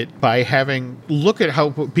mitigated it by look at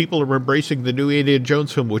how people are embracing the new Indiana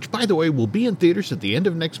Jones film, which, by the way, will be in theaters at the end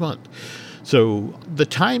of next month. So the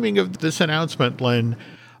timing of this announcement, Len,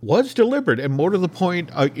 was deliberate. And more to the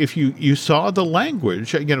point, if you saw the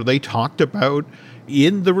language, they talked about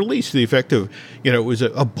in the release the effect of, it was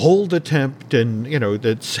a bold attempt, and,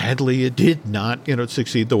 that sadly it did not,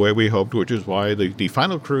 succeed the way we hoped, which is why the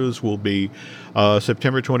final cruise will be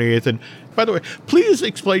September 28th. And by the way, please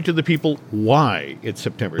explain to the people why it's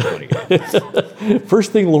September 28th.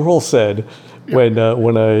 First thing Laurel said when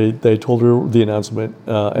they told her the announcement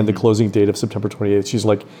and the closing date of September 28th, she's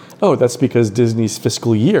like, "Oh, that's because Disney's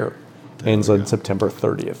fiscal year ends on September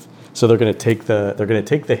 30th, so they're going to take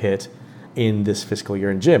the hit in this fiscal year."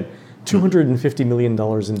 And Jim, $250 million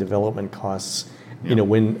in development costs.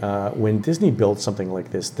 When Disney builds something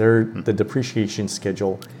like this, the depreciation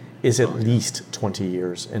schedule is at least 20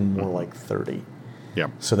 years and more like 30. Yeah.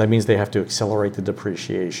 So that means they have to accelerate the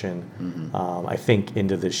depreciation, I think,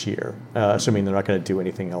 into this year, assuming they're not going to do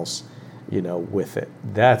anything else, with it.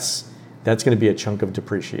 That's going to be a chunk of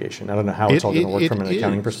depreciation. I don't know how it's all going to work from an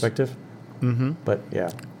accounting perspective, but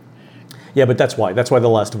yeah. Yeah, but that's why the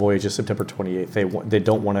last voyage is September 28th. They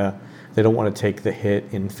don't want to take the hit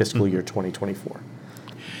in fiscal year 2024.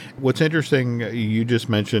 What's interesting, you just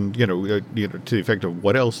mentioned, to the effect of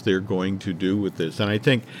what else they're going to do with this, and I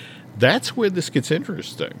think that's where this gets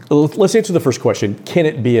interesting. Let's answer the first question: can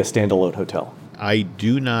it be a standalone hotel? I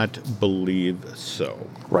do not believe so.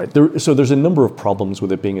 Right. So there's a number of problems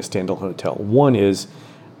with it being a standalone hotel. One is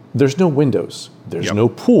there's no windows. There's no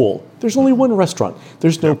pool. There's only one restaurant.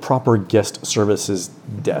 There's no proper guest services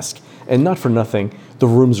desk. And not for nothing, the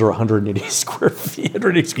rooms are 180 square feet.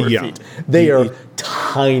 They are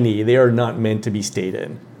tiny. They are not meant to be stayed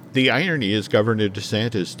in. The irony is Governor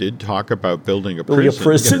DeSantis did talk about building a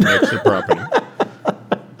prison. Next to the property.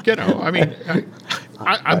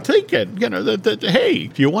 I'm thinking, hey,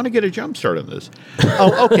 if you want to get a jump start on this.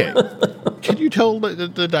 Oh, okay. Can you tell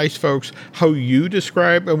the DICE folks how you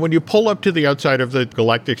describe, and when you pull up to the outside of the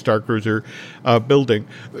Galactic Starcruiser building,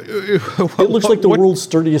 it looks like the world's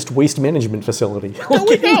sturdiest waste management facility. There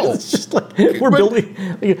we go. It's just like we're building.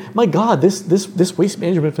 My God, this waste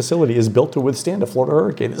management facility is built to withstand a Florida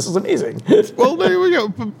hurricane. This is amazing. Well, there we go.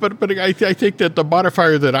 But I think that the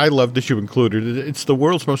modifier that I love that you included, it's the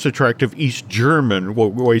world's most attractive East German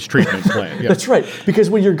waste treatment plant. Yeah. That's right, because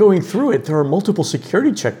when you're going through it, there are multiple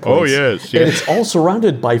security checkpoints. Oh, yes. And it's all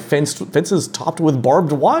surrounded by fences topped with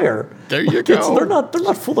barbed wire. There you go. They're not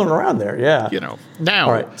fooling around there. Yeah. Now.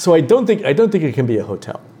 All right. So I don't think it can be a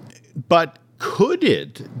hotel. But could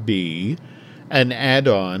it be an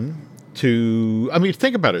add-on to? I mean,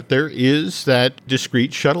 think about it. There is that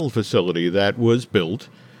discrete shuttle facility that was built,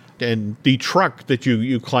 and the truck that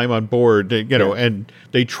you climb on board, and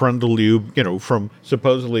they trundle you,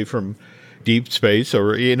 supposedly from deep space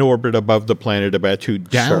or in orbit above the planet Abatu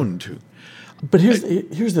down to. But here's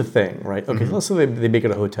the thing, right? Okay, let's say they make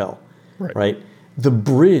it a hotel, right? the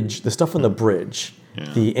bridge, the stuff on the bridge,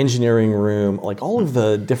 the engineering room, like all of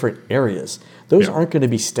the different areas, those aren't going to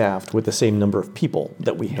be staffed with the same number of people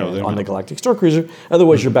that we had on the Galactic Starcruiser.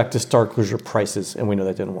 Otherwise, you're back to Starcruiser prices, and we know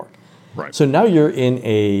that didn't work. Right. So now you're in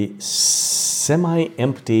a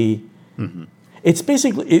semi-empty. It's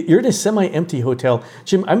basically you're in a semi-empty hotel,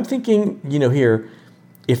 Jim. I'm thinking, here,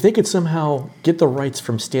 if they could somehow get the rights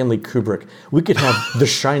from Stanley Kubrick, we could have The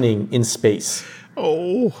Shining in space.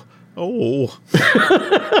 Oh.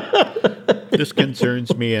 This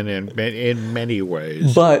concerns me in many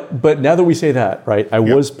ways. But now that we say that, right, I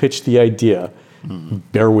was pitched the idea.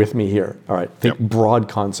 Bear with me here. All right, think broad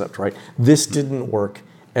concept, right? This didn't work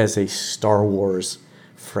as a Star Wars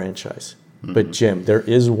franchise. But Jim, there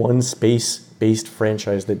is one space-based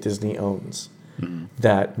franchise that Disney owns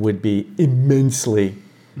that would be immensely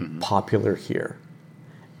popular here.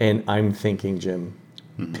 And I'm thinking, Jim,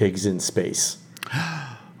 Pigs in Space.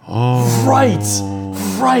 Right.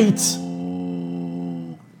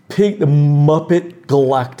 The Muppet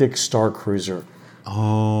Galactic Starcruiser.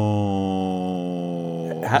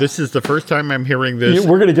 This is the first time I'm hearing this.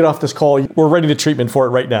 We're going to get off this call. We're ready to treatment for it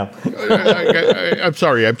right now. I'm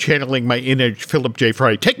sorry. I'm channeling my inner Philip J.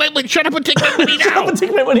 Fry. Take my money. Shut up and take my money now. Shut up and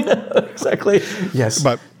take my money now. Exactly. Yes.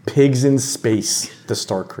 But Pigs in Space, the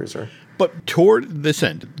Starcruiser. But toward this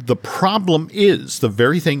end, the problem is the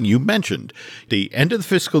very thing you mentioned. The end of the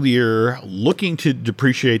fiscal year, looking to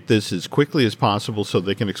depreciate this as quickly as possible so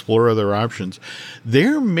they can explore other options.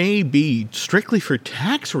 There may be, strictly for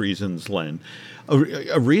tax reasons, Len,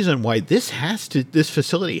 a reason why this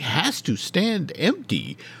facility has to stand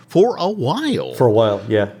empty for a while. For a while,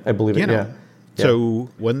 yeah. I believe it, yeah. So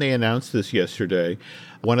when they announced this yesterday,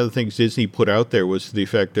 one of the things Disney put out there was the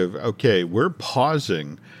effect of, okay, we're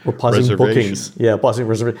pausing bookings. Yeah, pausing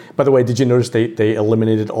reservations. By the way, did you notice they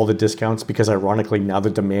eliminated all the discounts because ironically now the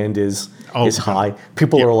demand is high.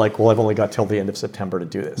 People are like, well, I've only got till the end of September to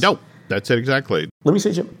do this. No, that's it exactly. Let me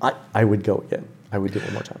say, Jim, I would go again. I would do it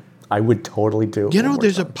one more time. I would totally do it.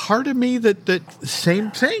 There's a part of me that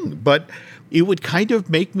same thing, but it would kind of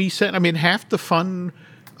make me sad. I mean, half the fun.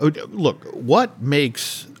 Look, what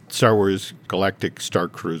makes Star Wars Galactic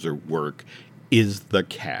Starcruiser work is the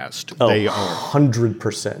cast. They are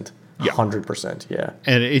 100%. 100%, yeah.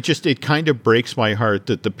 And it kind of breaks my heart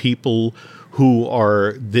that the people who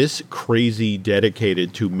are this crazy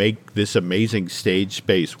dedicated to make this amazing stage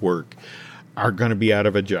space work are going to be out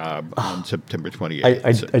of a job on September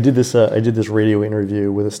 28th. I did this radio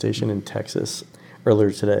interview with a station in Texas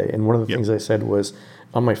earlier today, and one of the things I said was,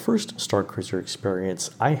 on my first Starcruiser experience,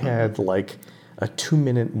 I had like a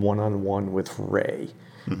 2-minute one-on-one with Ray,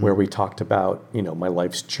 where we talked about my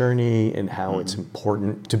life's journey and how it's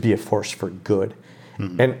important to be a force for good,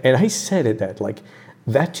 and I said it that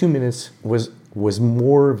 2 minutes was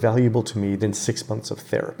more valuable to me than 6 months of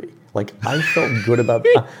therapy. Like, I felt good about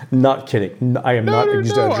not kidding. I am not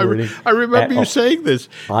exaggerating. I remember you saying this.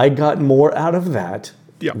 I got more out of that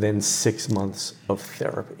than 6 months of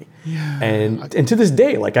therapy. Yeah. And to this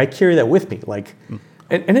day, I carry that with me.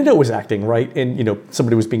 And I know it was acting, right? And,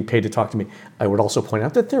 somebody was being paid to talk to me. I would also point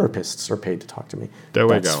out that therapists are paid to talk to me.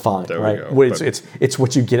 That's fine, right? It's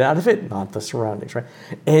what you get out of it, not the surroundings, right?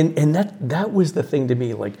 And that was the thing to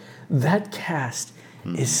me. That cast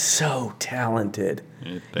is so talented.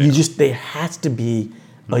 There has to be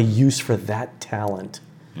a use for that talent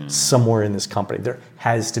somewhere in this company. There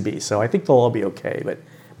has to be. So I think they'll all be okay. But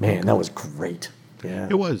man, that was great. Yeah.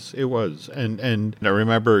 It was. And I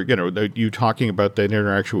remember, you talking about that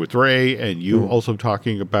interaction with Ray, and you also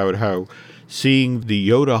talking about how seeing the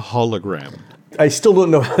Yoda hologram. I still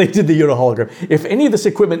don't know how they did the Yoda hologram. If any of this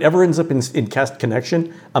equipment ever ends up in Cast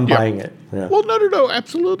Connection, I'm buying it. Yeah. Well, no,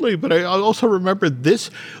 absolutely. But I also remember this,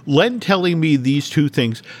 Len telling me these two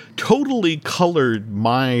things totally colored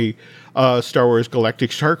my Star Wars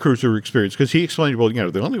Galactic Starcruiser experience, because he explained,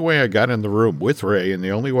 the only way I got in the room with Ray and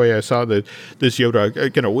the only way I saw this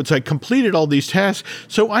Yoda, was I completed all these tasks.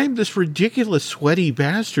 So I'm this ridiculous sweaty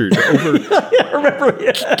bastard over, I remember,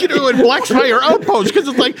 in Blackfire Outpost, because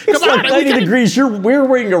it's like 90 degrees. We're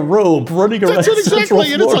wearing a robe running around. That's it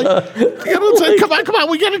exactly. And it's like, come on,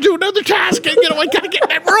 we got to do another task. And, I got to get in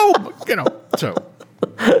that robe. So.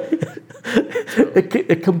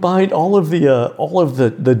 It combined all of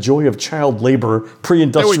the joy of child labor,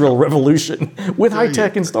 pre-industrial revolution with high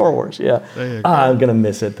tech in Star Wars. Yeah, I'm gonna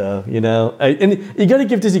miss it though. And you got to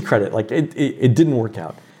give Disney credit. It didn't work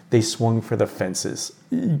out. They swung for the fences.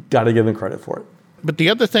 You got to give them credit for it. But the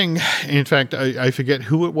other thing, in fact, I forget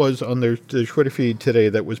who it was on their Twitter feed today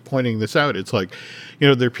that was pointing this out. It's like,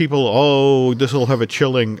 there are people, this will have a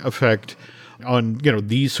chilling effect on,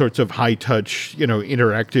 these sorts of high-touch,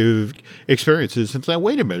 interactive experiences. It's like,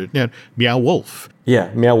 wait a minute, Meow Wolf.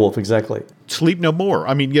 Yeah, Meow Wolf, exactly. Sleep No More.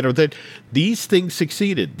 I mean, that these things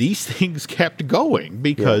succeeded. These things kept going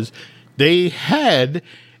because they had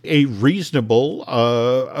a reasonable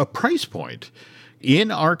price point.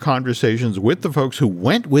 In our conversations with the folks who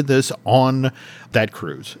went with us on that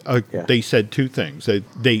cruise, they said two things.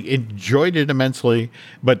 They enjoyed it immensely,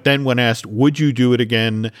 but then when asked, would you do it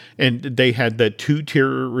again? And they had that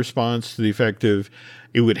two-tier response to the effect of,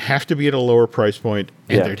 it would have to be at a lower price point,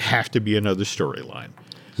 and there'd have to be another storyline.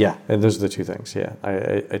 Yeah, and those are the two things. Yeah,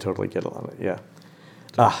 I totally get it on it.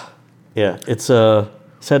 Yeah. It's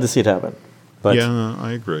sad to see it happen. But, yeah,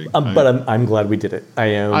 I agree. But I'm glad we did it.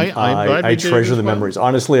 I treasure the memories.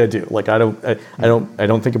 Honestly, I do. Like I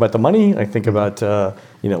don't think about the money. I think about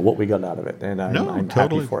what we got out of it, and I'm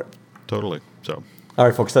happy for it. Totally. So, all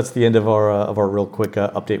right, folks, that's the end of our real quick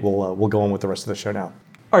update. We'll go on with the rest of the show now.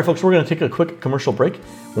 All right, folks, we're going to take a quick commercial break.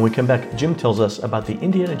 When we come back, Jim tells us about the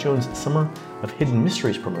Indiana Jones Summer of Hidden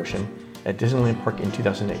Mysteries promotion at Disneyland Park in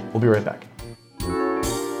 2008. We'll be right back.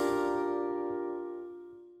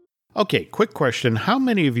 Okay, quick question. How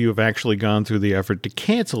many of you have actually gone through the effort to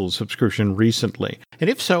cancel a subscription recently? And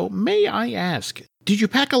if so, may I ask, did you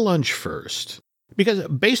pack a lunch first? Because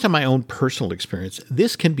based on my own personal experience,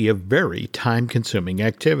 this can be a very time-consuming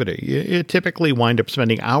activity. You typically wind up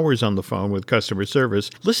spending hours on the phone with customer service,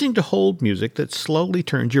 listening to hold music that slowly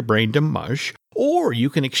turns your brain to mush, or you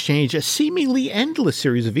can exchange a seemingly endless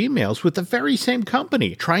series of emails with the very same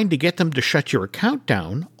company, trying to get them to shut your account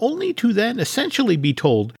down, only to then essentially be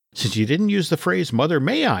told, since you didn't use the phrase "Mother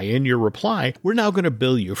May I" in your reply, we're now going to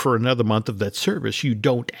bill you for another month of that service you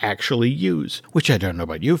don't actually use. Which I don't know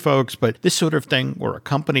about you folks, but this sort of thing where a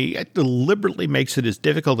company deliberately makes it as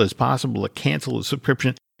difficult as possible to cancel a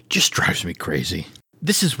subscription just drives me crazy.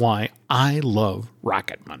 This is why I love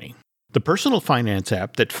Rocket Money. The personal finance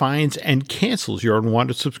app that finds and cancels your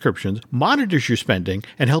unwanted subscriptions, monitors your spending,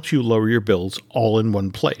 and helps you lower your bills all in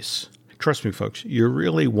one place. Trust me, folks, you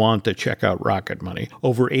really want to check out Rocket Money.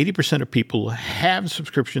 Over 80% of people have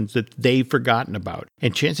subscriptions that they've forgotten about,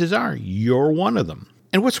 and chances are you're one of them.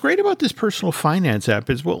 And what's great about this personal finance app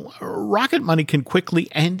is, Rocket Money can quickly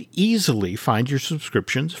and easily find your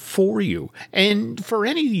subscriptions for you. And for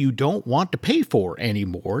any you don't want to pay for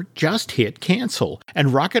anymore, just hit cancel,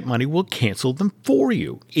 and Rocket Money will cancel them for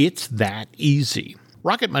you. It's that easy.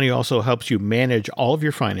 Rocket Money also helps you manage all of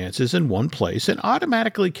your finances in one place and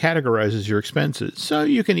automatically categorizes your expenses, so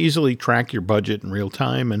you can easily track your budget in real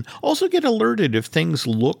time and also get alerted if things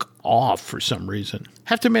look off for some reason.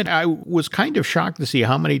 Have to admit, I was kind of shocked to see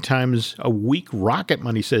how many times a week Rocket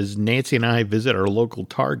Money says Nancy and I visit our local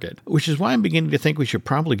Target, which is why I'm beginning to think we should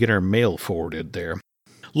probably get our mail forwarded there.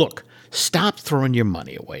 Look, stop throwing your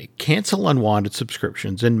money away, cancel unwanted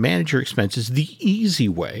subscriptions, and manage your expenses the easy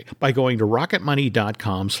way by going to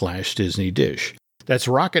rocketmoney.com/DisneyDish. That's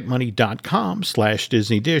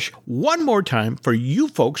rocketmoney.com/DisneyDish. One more time for you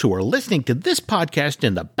folks who are listening to this podcast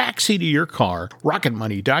in the backseat of your car,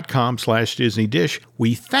 rocketmoney.com/DisneyDish.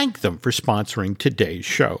 We thank them for sponsoring today's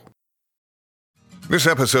show. This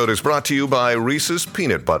episode is brought to you by Reese's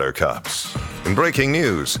Peanut Butter Cups. In breaking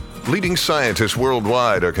news, leading scientists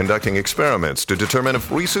worldwide are conducting experiments to determine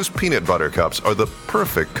if Reese's Peanut Butter Cups are the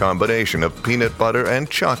perfect combination of peanut butter and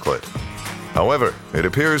chocolate. However, it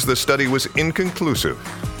appears the study was inconclusive,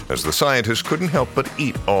 as the scientists couldn't help but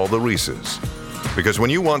eat all the Reese's. Because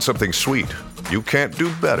when you want something sweet, you can't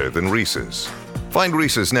do better than Reese's. Find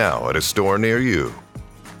Reese's now at a store near you.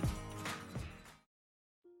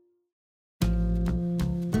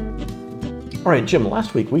 All right, Jim,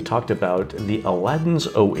 last week we talked about the Aladdin's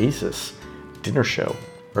Oasis dinner show,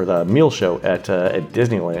 or the meal show at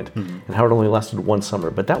Disneyland, and how it only lasted one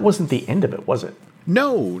summer. But that wasn't the end of it, was it?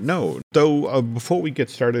 No. Though before we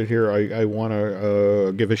get started here, I want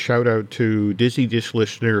to give a shout out to Disney Dish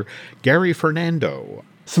listener Gary Fernando.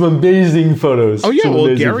 Some amazing photos. Oh,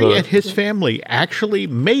 yeah. Gary and his family actually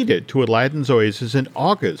made it to Aladdin's Oasis in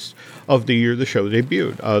August of the year the show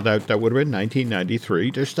debuted. That would have been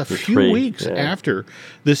 1993, just a few weeks after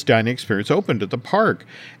this dining experience opened at the park.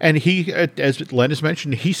 And he, as Len has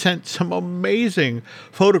mentioned, he sent some amazing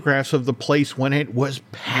photographs of the place when it was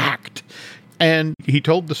packed. And he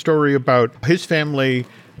told the story about his family.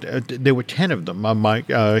 There were 10 of them.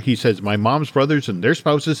 He says, my mom's brothers and their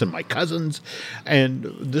spouses and my cousins.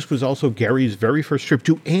 And this was also Gary's very first trip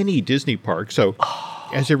to any Disney park. So,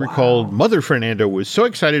 as I recalled, Mother Fernando was so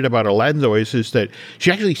excited about Aladdin's Oasis that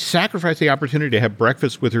she actually sacrificed the opportunity to have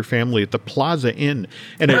breakfast with her family at the Plaza Inn.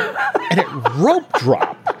 And it rope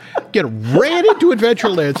dropped ran into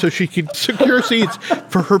Adventureland so she could secure seats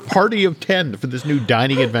for her party of 10 for this new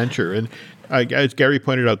dining adventure. And as Gary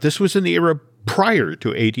pointed out, this was in the era prior to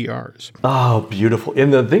ADRs. Oh, beautiful.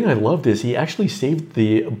 And the thing I loved is he actually saved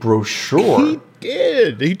the brochure. He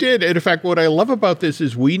did. And in fact, what I love about this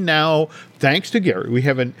is we now, thanks to Gary, we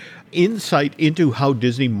have an insight into how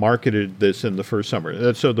Disney marketed this in the first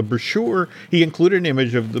summer. So the brochure, he included an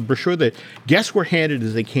image of the brochure that guests were handed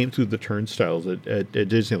as they came through the turnstiles at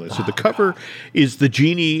Disneyland. So the cover is the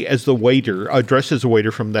genie as the waiter, dressed as a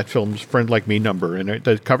waiter from that film's Friend Like Me number. And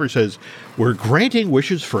the cover says, "We're granting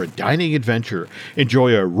wishes for a dining adventure.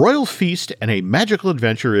 Enjoy a royal feast and a magical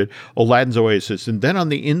adventure at Aladdin's Oasis." And then on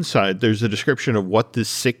the inside, there's a description of what this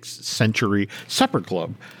 6th century supper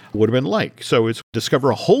club would have been like. So it's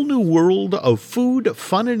discover a whole new world of food,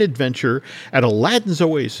 fun, and adventure at Aladdin's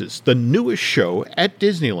Oasis, the newest show at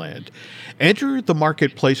Disneyland. Enter the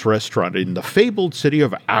marketplace restaurant in the fabled city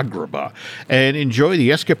of Agrabah and enjoy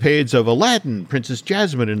the escapades of Aladdin, Princess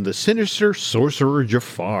Jasmine, and the sinister sorcerer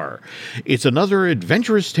Jafar. It's another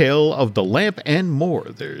adventurous tale of the lamp and more.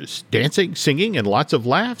 There's dancing, singing, and lots of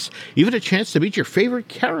laughs, even a chance to meet your favorite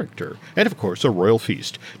character, and of course, a royal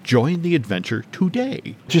feast. Join the adventure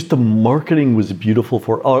today. Just the marketing was beautiful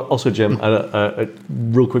for. Also, Jim,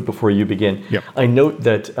 real quick before you begin, Yep. I note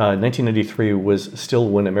that 1993 was still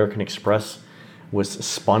when American Express was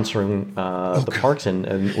sponsoring the parks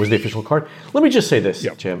and was the official card. Let me just say this,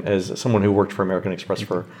 Yep. Jim, as someone who worked for American Express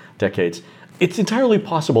for decades. It's entirely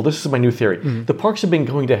possible, this is my new theory, the parks have been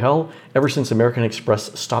going to hell ever since American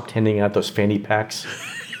Express stopped handing out those fanny packs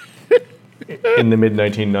in the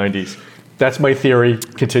mid-1990s. That's my theory.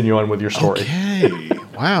 Continue on with your story. Okay.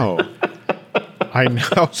 Wow. I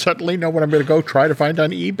now suddenly know what I'm going to go try to find on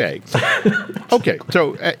eBay. Okay,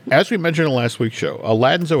 so as we mentioned in last week's show,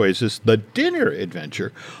 Aladdin's Oasis, the dinner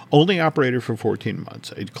adventure, only operated for 14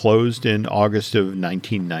 months. It closed in August of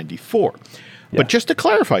 1994. But just to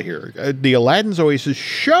clarify here, the Aladdin's Oasis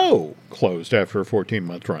show closed after a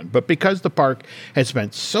 14-month run. But because the park had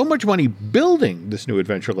spent so much money building this new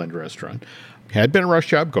Adventureland restaurant, it had been a rush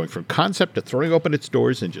job going from concept to throwing open its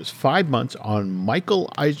doors in just 5 months on Michael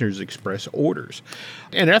Eisner's express orders.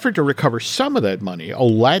 In an effort to recover some of that money,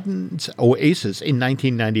 Aladdin's Oasis in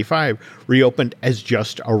 1995 reopened as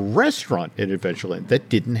just a restaurant at Adventureland that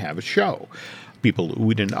didn't have a show. People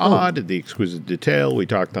oohed and awed at the exquisite detail. We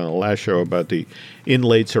talked on the last show about the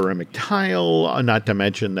inlaid ceramic tile, not to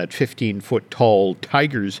mention that 15-foot-tall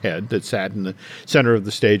tiger's head that sat in the center of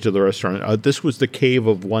the stage of the restaurant. This was the Cave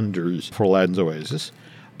of Wonders for Aladdin's Oasis.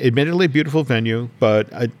 Admittedly, a beautiful venue, but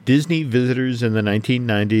Disney visitors in the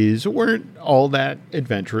 1990s weren't all that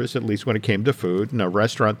adventurous, at least when it came to food. And a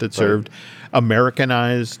restaurant that served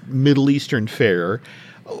Americanized Middle Eastern fare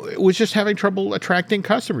was just having trouble attracting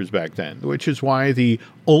customers back then, which is why the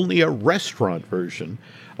only a restaurant version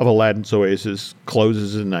of Aladdin's Oasis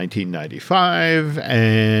closes in 1995.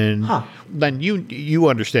 And then you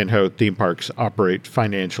understand how theme parks operate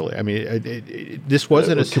financially. I mean, this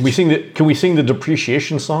wasn't a... Can we sing the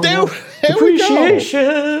depreciation song? There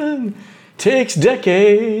Depreciation takes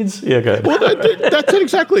decades. Yeah, go ahead. Well, that's it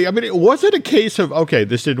exactly. I mean, it wasn't a case of, okay,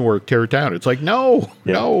 this didn't work, tear it down. It's like, no,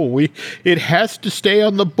 it has to stay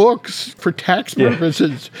on the books for tax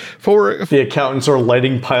purposes. For the accountants are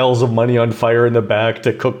lighting piles of money on fire in the back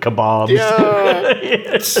to cook kebabs.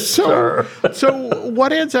 Yeah. So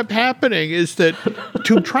what ends up happening is that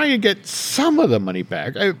to try and get some of the money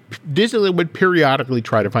back, Disneyland would periodically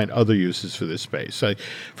try to find other uses for this space.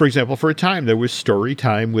 For example, for a time, there was story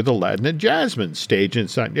time with Aladdin and Jasmine stage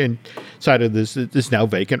inside of this now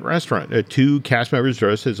vacant restaurant. 2 cast members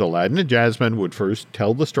dressed as Aladdin and Jasmine would first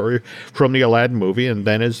tell the story from the Aladdin movie, and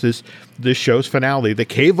then as this show's finale, the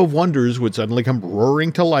Cave of Wonders would suddenly come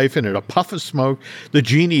roaring to life, and in a puff of smoke, the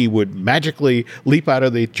genie would magically leap out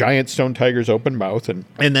of the giant stone tiger's open mouth, and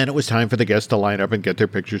then it was time for the guests to line up and get their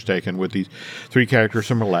pictures taken with these 3 characters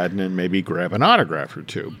from Aladdin and maybe grab an autograph or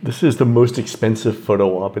 2. This is the most expensive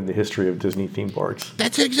photo op in the history of Disney theme parks.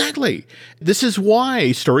 That's exactly. This is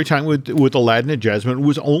why Storytime with Aladdin and Jasmine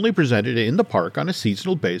was only presented in the park on a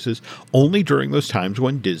seasonal basis, only during those times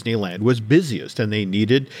when Disneyland was busiest and they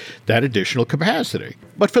needed that additional capacity.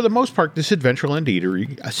 But for the most part, this Adventureland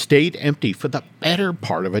eatery stayed empty for the better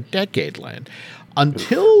part of a decade,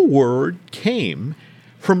 until word came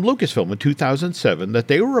from Lucasfilm in 2007 that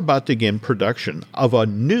they were about to begin production of a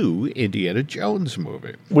new Indiana Jones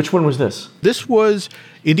movie. Which one was this? This was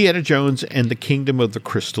Indiana Jones and the Kingdom of the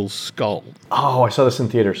Crystal Skull. Oh, I saw this in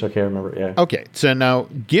theaters. Okay, I remember, yeah. Okay, so now,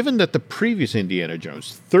 given that the previous Indiana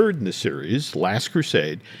Jones, third in the series, Last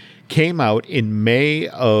Crusade, came out in May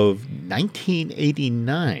of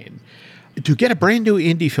 1989, to get a brand new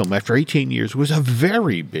indie film after 18 years was a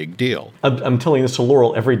very big deal. I'm telling this to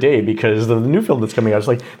Laurel every day because the new film that's coming out is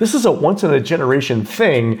like, this is a once-in-a-generation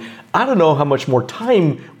thing. I don't know how much more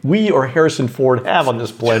time we or Harrison Ford have on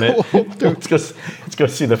this planet. Let's go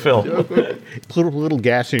see the film. Put a little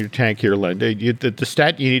gas in your tank here, Len. The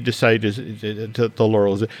stat you need to cite is to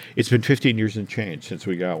Laurel is it's been 15 years and change since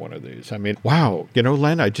we got one of these. I mean, wow. You know,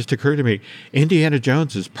 Len, it just occurred to me, Indiana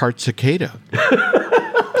Jones is part cicada.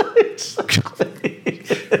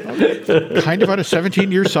 Kind of on a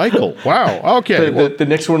 17-year cycle. Wow. Okay. The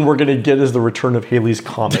next one we're going to get is The Return of Halley's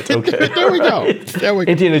Comet. Okay. There we go.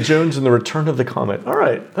 Indiana Jones and The Return of the Comet. All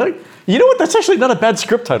right. You know what? That's actually not a bad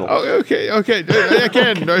script title. Oh, okay.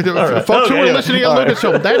 Again, right. Folks who are listening at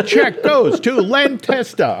Lucasfilm, that check goes to Len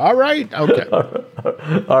Testa. All right? Okay.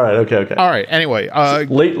 All right. Okay. All right. Anyway.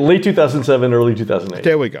 Late 2007, early 2008.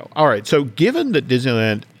 There we go. All right. So given that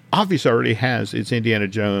Disneyland obviously already has its Indiana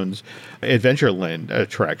Jones Adventureland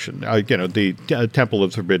attraction, the Temple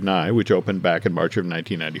of the Forbidden Eye, which opened back in March of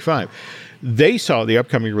 1995. They saw the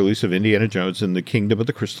upcoming release of Indiana Jones and the Kingdom of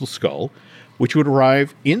the Crystal Skull, which would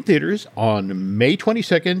arrive in theaters on May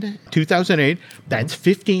 22nd, 2008. That's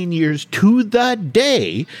 15 years to the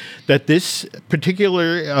day that this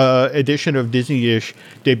particular edition of Disney-ish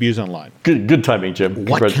debuts online. Good timing, Jim.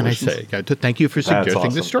 What can I say? Thank you for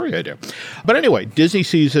suggesting the story idea. But anyway, Disney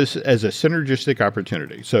sees this as a synergistic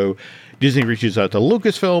opportunity. So Disney reaches out to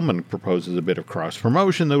Lucasfilm and proposes a bit of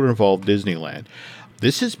cross-promotion that would involve Disneyland.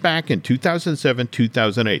 This is back in 2007,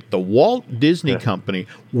 2008. The Walt Disney Company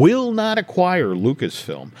will not acquire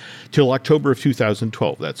Lucasfilm till October of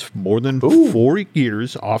 2012. That's more than 4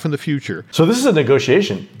 years off in the future. So this is a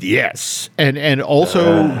negotiation. Yes. And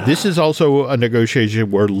also, this is also a negotiation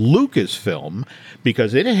where Lucasfilm,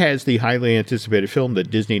 because it has the highly anticipated film that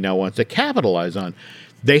Disney now wants to capitalize on,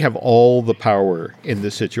 they have all the power in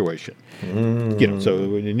this situation. So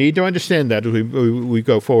we need to understand that as we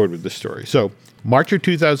go forward with this story. So March of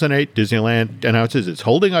 2008, Disneyland announces it's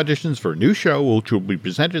holding auditions for a new show, which will be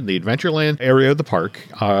presented in the Adventureland area of the park.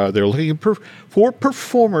 They're looking for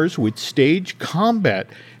performers with stage combat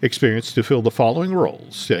experience to fill the following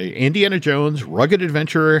roles. Indiana Jones, rugged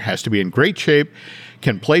adventurer, has to be in great shape,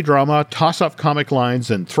 can play drama, toss off comic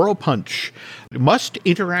lines, and throw a punch. Must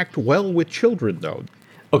interact well with children, though.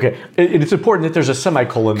 Okay, it's important that there's a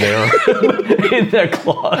semicolon there in that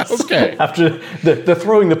clause. Okay. After the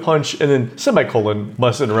throwing the punch and then semicolon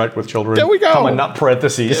must interact with children. There we go. Comma, not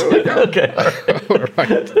parentheses. There we go. Okay. All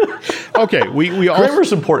right. Okay, we also...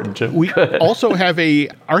 Grammar's important, Jim. We also have a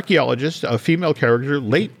archaeologist, a female character,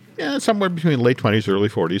 somewhere between late 20s, early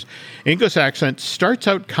 40s. English accent, starts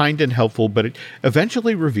out kind and helpful, but it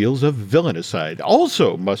eventually reveals a villainous side.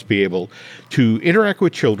 Also must be able to interact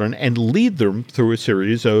with children and lead them through a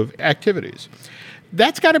series of activities.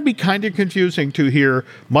 That's got to be kind of confusing to hear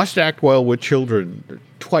must act well with children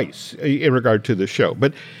twice in regard to the show.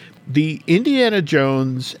 But the Indiana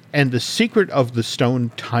Jones and the Secret of the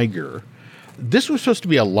Stone Tiger, this was supposed to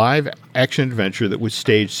be a live-action adventure that was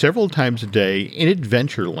staged several times a day in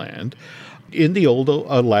Adventureland in the old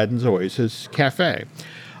Aladdin's Oasis Cafe,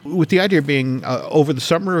 with the idea being over the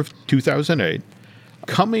summer of 2008,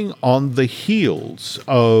 coming on the heels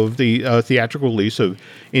of the theatrical release of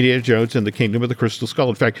Indiana Jones and the Kingdom of the Crystal Skull.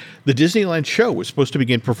 In fact, the Disneyland show was supposed to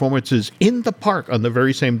begin performances in the park on the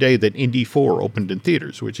very same day that Indy 4 opened in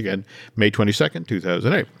theaters, which again, May 22nd,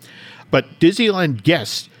 2008. But Disneyland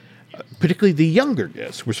guests, particularly the younger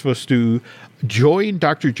guests, were supposed to join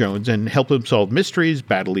Dr. Jones and help him solve mysteries,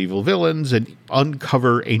 battle evil villains, and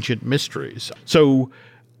uncover ancient mysteries. So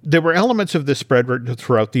there were elements of this spread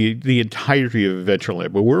throughout the entirety of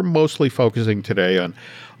Adventureland, but we're mostly focusing today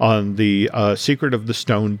on the Secret of the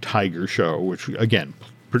Stone Tiger show, which, again,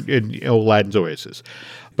 in Aladdin's Oasis.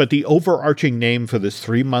 But the overarching name for this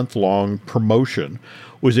 3-month-long promotion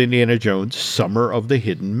was Indiana Jones' Summer of the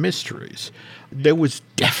Hidden Mysteries. There was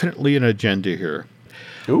definitely an agenda here.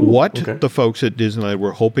 The folks at Disneyland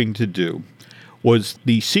were hoping to do was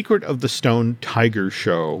the Secret of the Stone Tiger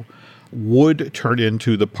show would turn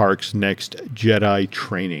into the park's next Jedi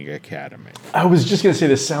Training Academy. I was just going to say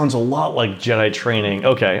this sounds a lot like Jedi Training.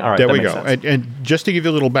 Okay, all right. There we go. And just to give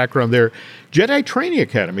you a little background there, Jedi Training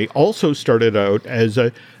Academy also started out as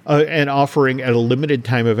an offering at a limited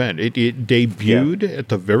time event. It debuted at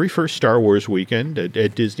the very first Star Wars weekend at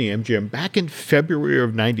Disney MGM back in February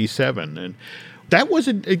of '97, and that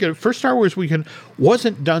wasn't, again, first Star Wars weekend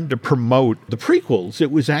wasn't done to promote the prequels.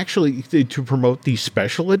 It was actually to promote the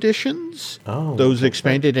special editions, those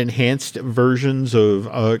expanded, enhanced versions of,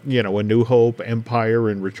 A New Hope, Empire,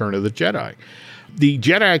 and Return of the Jedi. The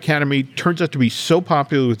Jedi Academy turns out to be so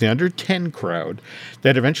popular with the under 10 crowd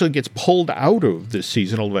that eventually gets pulled out of this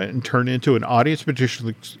seasonal event and turned into an audience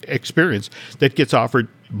participation experience that gets offered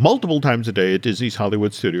multiple times a day at Disney's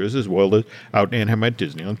Hollywood Studios as well as out in Anaheim at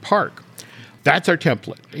Disneyland Park. That's our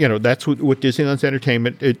template. That's what Disneyland's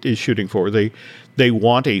Entertainment is shooting for. They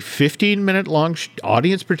want a 15-minute long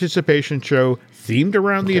audience participation show themed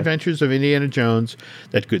around the adventures of Indiana Jones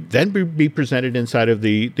that could then be presented inside of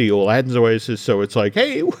the Aladdin's Oasis. So it's like,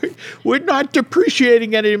 hey, we're not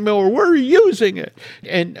depreciating it anymore. We're using it.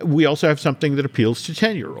 And we also have something that appeals to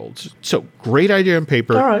 10-year-olds. So great idea on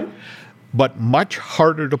paper, all right, but much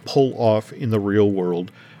harder to pull off in the real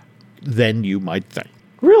world than you might think.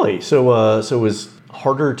 Really? So it was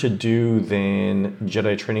harder to do than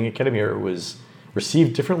Jedi Training Academy, or it was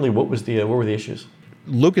received differently? What were the issues?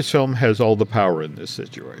 Lucasfilm has all the power in this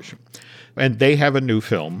situation. And they have a new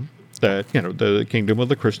film that, the Kingdom of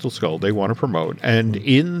the Crystal Skull, they want to promote. And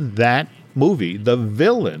in that movie, the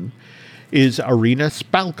villain is Irina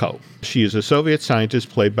Spalko. She is a Soviet scientist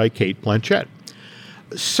played by Cate Blanchett.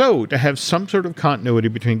 So, to have some sort of continuity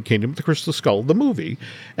between Kingdom of the Crystal Skull, the movie,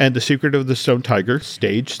 and The Secret of the Stone Tiger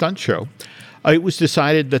stage stunt show, it was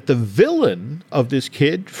decided that the villain of this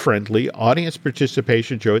kid-friendly audience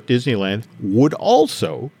participation show at Disneyland would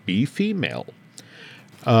also be female.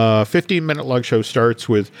 A 15-minute long show starts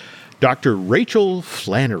with Dr. Rachel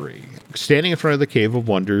Flannery standing in front of the Cave of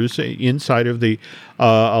Wonders inside of the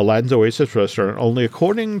Aladdin's Oasis restaurant. Only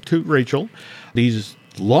according to Rachel, these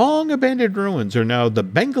long-abandoned ruins are now the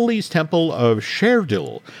Bengalese temple of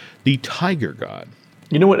Sherdil, the tiger god.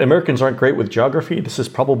 You know what? Americans aren't great with geography. This is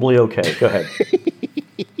probably okay. Go ahead.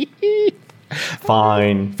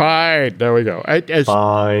 Fine. There we go. As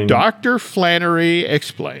Fine. Dr. Flannery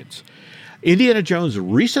explains, Indiana Jones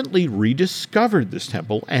recently rediscovered this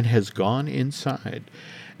temple and has gone inside.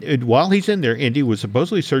 And while he's in there, Indy was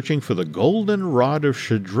supposedly searching for the golden rod of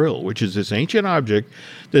Shadril, which is this ancient object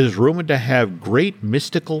that is rumored to have great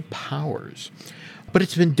mystical powers. But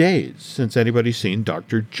it's been days since anybody's seen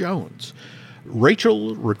Dr. Jones.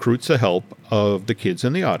 Rachel recruits the help of the kids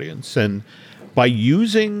in the audience, and by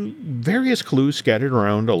using various clues scattered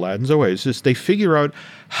around Aladdin's Oasis, they figure out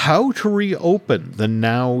how to reopen the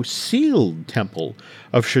now sealed temple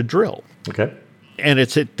of Shadril. Okay. And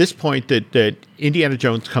it's at this point that Indiana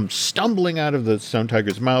Jones comes stumbling out of the Stone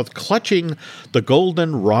Tiger's mouth, clutching the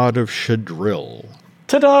golden rod of Shadril.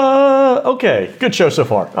 Ta-da! Okay, good show so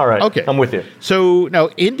far. All right, okay, I'm with you. So now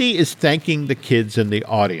Indy is thanking the kids in the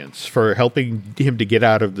audience for helping him to get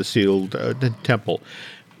out of the sealed temple.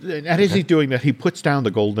 And as he's doing that, he puts down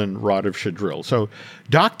the golden rod of Shadril. So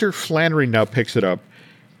Dr. Flannery now picks it up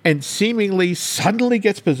and seemingly suddenly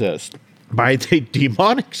gets possessed by the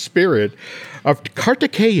demonic spirit of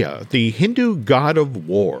Kartikeya, the Hindu god of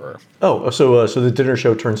war. Oh, so the dinner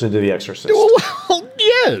show turns into The Exorcist. Well,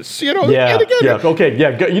 yes, Yeah, okay,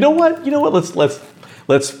 yeah. You know what?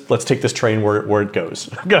 Let's take this train where it goes.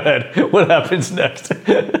 Go ahead. What happens next?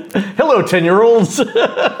 Hello, 10-year-olds.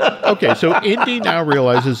 Okay, so Indy now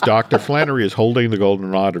realizes Dr. Flannery is holding the golden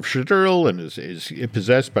rod of Shadril and is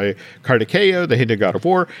possessed by Kartikeya, the Hindu god of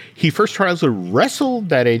war. He first tries to wrestle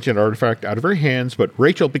that ancient artifact out of her hands, but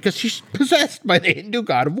Rachel, because she's possessed by the Hindu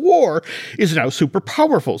god of war, is now super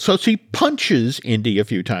powerful. So she punches Indy a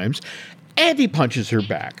few times, and he punches her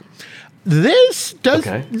back. This does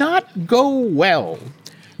not go well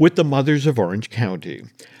with the mothers of Orange County.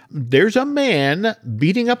 There's a man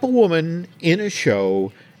beating up a woman in a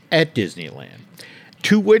show at Disneyland,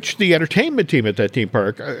 to which the entertainment team at that theme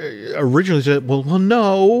park originally said, well,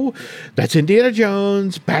 no, that's Indiana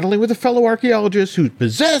Jones battling with a fellow archaeologist who's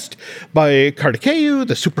possessed by Kartikeya,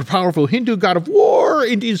 the super powerful Hindu god of war,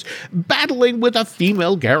 and he's battling with a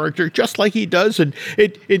female character, just like he does in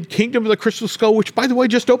Kingdom of the Crystal Skull, which, by the way,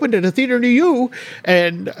 just opened at a theater near you,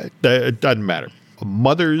 and it doesn't matter.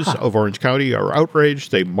 Mothers of Orange County are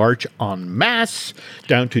outraged. They march en masse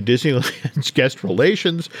down to Disneyland's guest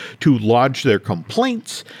relations to lodge their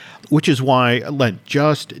complaints, which is why,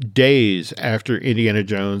 just days after Indiana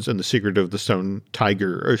Jones and the Secret of the Stone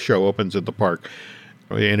Tiger show opens at the park,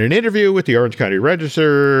 in an interview with the Orange County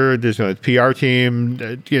Register, Disneyland's PR team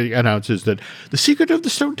announces that the Secret of the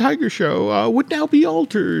Stone Tiger show would now be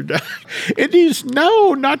altered. And he's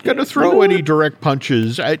now not going to throw any direct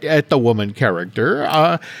punches at the woman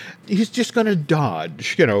character. He's just going to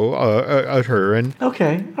dodge, at her. And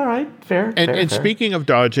okay, all right, fair. And speaking of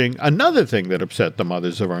dodging, another thing that upset the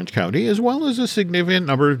mothers of Orange County, as well as a significant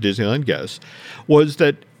number of Disneyland guests, was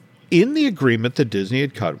that in the agreement that Disney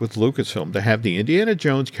had cut with Lucasfilm to have the Indiana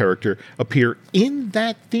Jones character appear in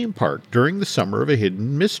that theme park during the Summer of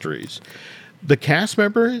Hidden Mysteries, the cast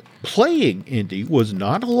member playing Indy was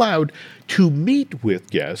not allowed to meet with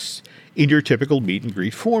guests in your typical meet and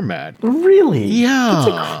greet format. Really?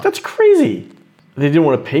 Yeah. That's crazy. They didn't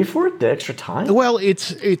want to pay for it, the extra time? Well,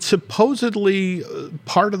 it's supposedly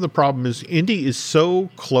part of the problem is Indy is so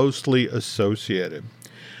closely associated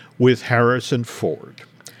with Harrison Ford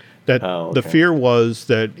that the fear was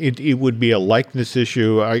that it would be a likeness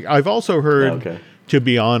issue. I've also heard, to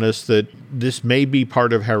be honest, that this may be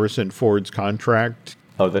part of Harrison Ford's contract.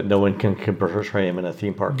 Oh, that no one can portray him in a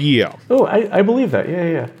theme park? Yeah. Oh, I believe that.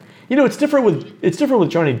 Yeah. You know, it's different with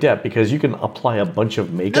Johnny Depp because you can apply a bunch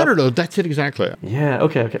of makeup. No, that's it exactly. Yeah,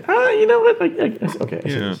 okay. You know what? Okay.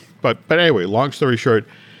 Yeah. But anyway, long story short,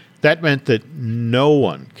 that meant that no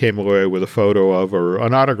one came away with a photo of or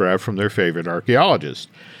an autograph from their favorite archaeologist,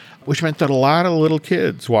 which meant that a lot of little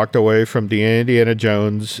kids walked away from the Indiana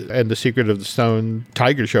Jones and the Secret of the Stone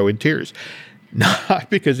Tiger show in tears. Not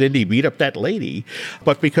because Indy beat up that lady,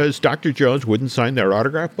 but because Dr. Jones wouldn't sign their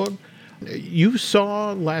autograph book. You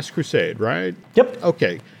saw Last Crusade, right? Yep.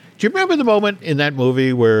 Okay. Do you remember the moment in that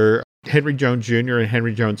movie where Henry Jones Jr. and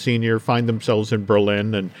Henry Jones Sr. find themselves in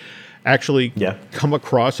Berlin and actually come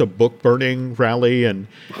across a book-burning rally and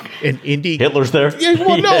Indy... Hitler's there? Yeah,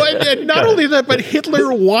 well, no, and not only that, but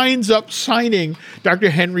Hitler winds up signing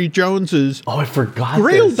Dr. Henry Jones's I forgot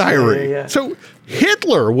Grail this. Diary. Yeah. So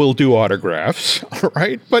Hitler will do autographs, all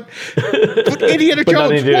right? But Indiana Jones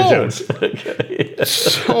not Indiana won't. Jones.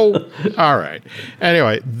 So, all right.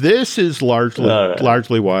 Anyway, this is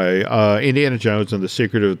largely why Indiana Jones and the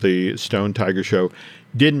Secret of the Stone Tiger show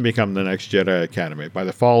didn't become the next Jedi Academy. By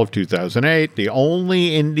the fall of 2008, the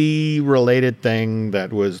only Indy-related thing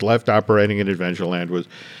that was left operating in Adventureland was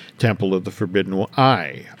Temple of the Forbidden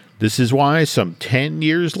Eye. This is why some 10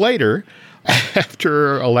 years later,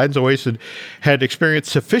 after Aladdin's Oasis had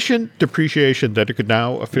experienced sufficient depreciation that it could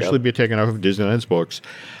now officially be taken off of Disneyland's books,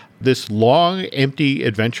 this long, empty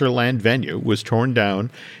Adventureland venue was torn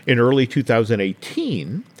down in early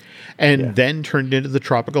 2018 and then turned into the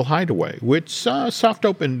Tropical Hideaway, which soft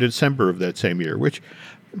opened in December of that same year, which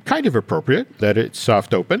kind of appropriate that it's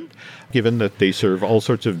soft opened, given that they serve all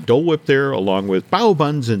sorts of Dole Whip there, along with bao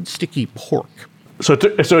buns and sticky pork. So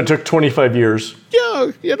it took 25 years.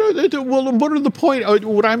 Yeah, well, what are the point?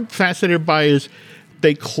 What I'm fascinated by is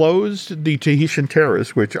they closed the Tahitian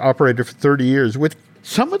Terrace, which operated for 30 years, with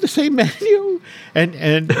some of the same menu,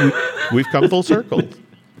 and we've come full circle.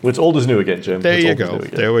 What's old is new again, Jim. There you go.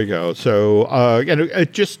 There we go. So,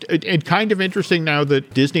 and kind of interesting now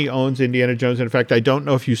that Disney owns Indiana Jones. In fact, I don't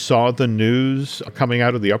know if you saw the news coming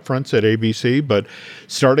out of the upfronts at ABC, but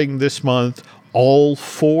starting this month, all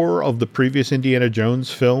 4 of the previous Indiana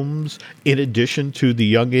Jones films, in addition to the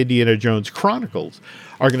Young Indiana Jones Chronicles,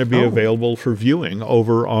 are going to be available for viewing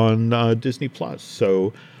over on Disney Plus.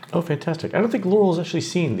 So, fantastic! I don't think Laurel's actually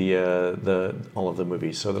seen the all of the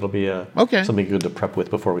movies, so that'll be something good to prep with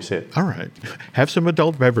before we see it. All right, have some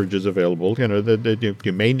adult beverages available. That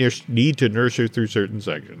you may need to nurse her through certain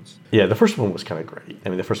sections. Yeah, the first one was kind of great. I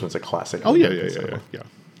mean, the first one's a classic. Oh yeah.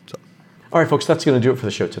 All right, folks, that's going to do it for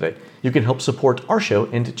the show today. You can help support our show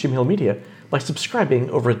and Jim Hill Media by subscribing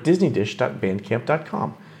over at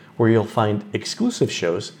disneydish.bandcamp.com, where you'll find exclusive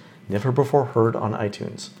shows never before heard on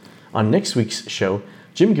iTunes. On next week's show,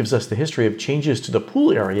 Jim gives us the history of changes to the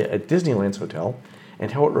pool area at Disneyland's hotel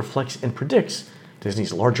and how it reflects and predicts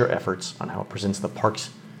Disney's larger efforts on how it presents the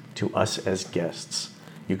parks to us as guests.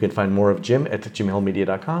 You can find more of Jim at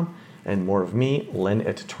jimhillmedia.com and more of me, Len,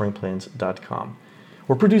 at touringplans.com.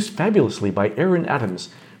 We're produced fabulously by Aaron Adams,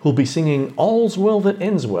 who'll be singing All's Well That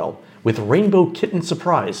Ends Well with Rainbow Kitten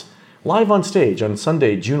Surprise, live on stage on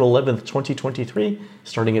Sunday, June 11th, 2023,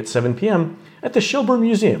 starting at 7 p.m. at the Shelburne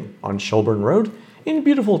Museum on Shelburne Road in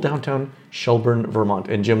beautiful downtown Shelburne, Vermont.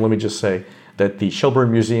 And Jim, let me just say that the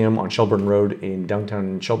Shelburne Museum on Shelburne Road in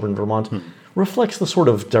downtown Shelburne, Vermont reflects the sort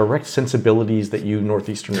of direct sensibilities that you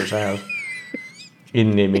Northeasterners have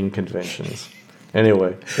in naming conventions.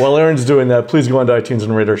 Anyway, while Aaron's doing that, please go on to iTunes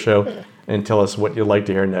and rate our show and tell us what you'd like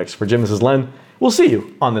to hear next. For Jim, this is Len. We'll see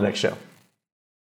you on the next show.